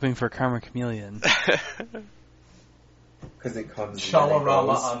 I was hoping for Karma Chameleon. Because it comes...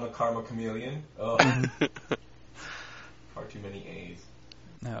 Shawarama on the Karma Chameleon. Oh. Far too many A's.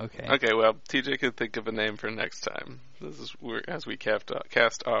 Oh, okay. Okay, well, TJ could think of a name for next time. As we cast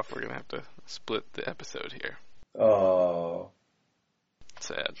off, we're going to have to split the episode here. Oh.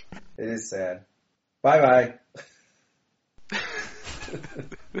 Sad. It is sad. Bye-bye.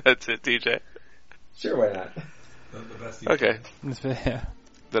 That's it, TJ. Sure, why not? The best Okay. Yeah.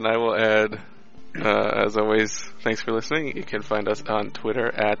 Then I will add, as always, thanks for listening. You can find us on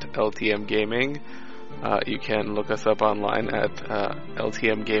Twitter at LTM Gaming. You can look us up online at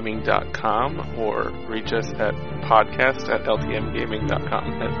ltmgaming.com or reach us at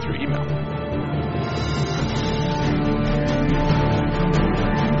podcast@ltmgaming.com through email.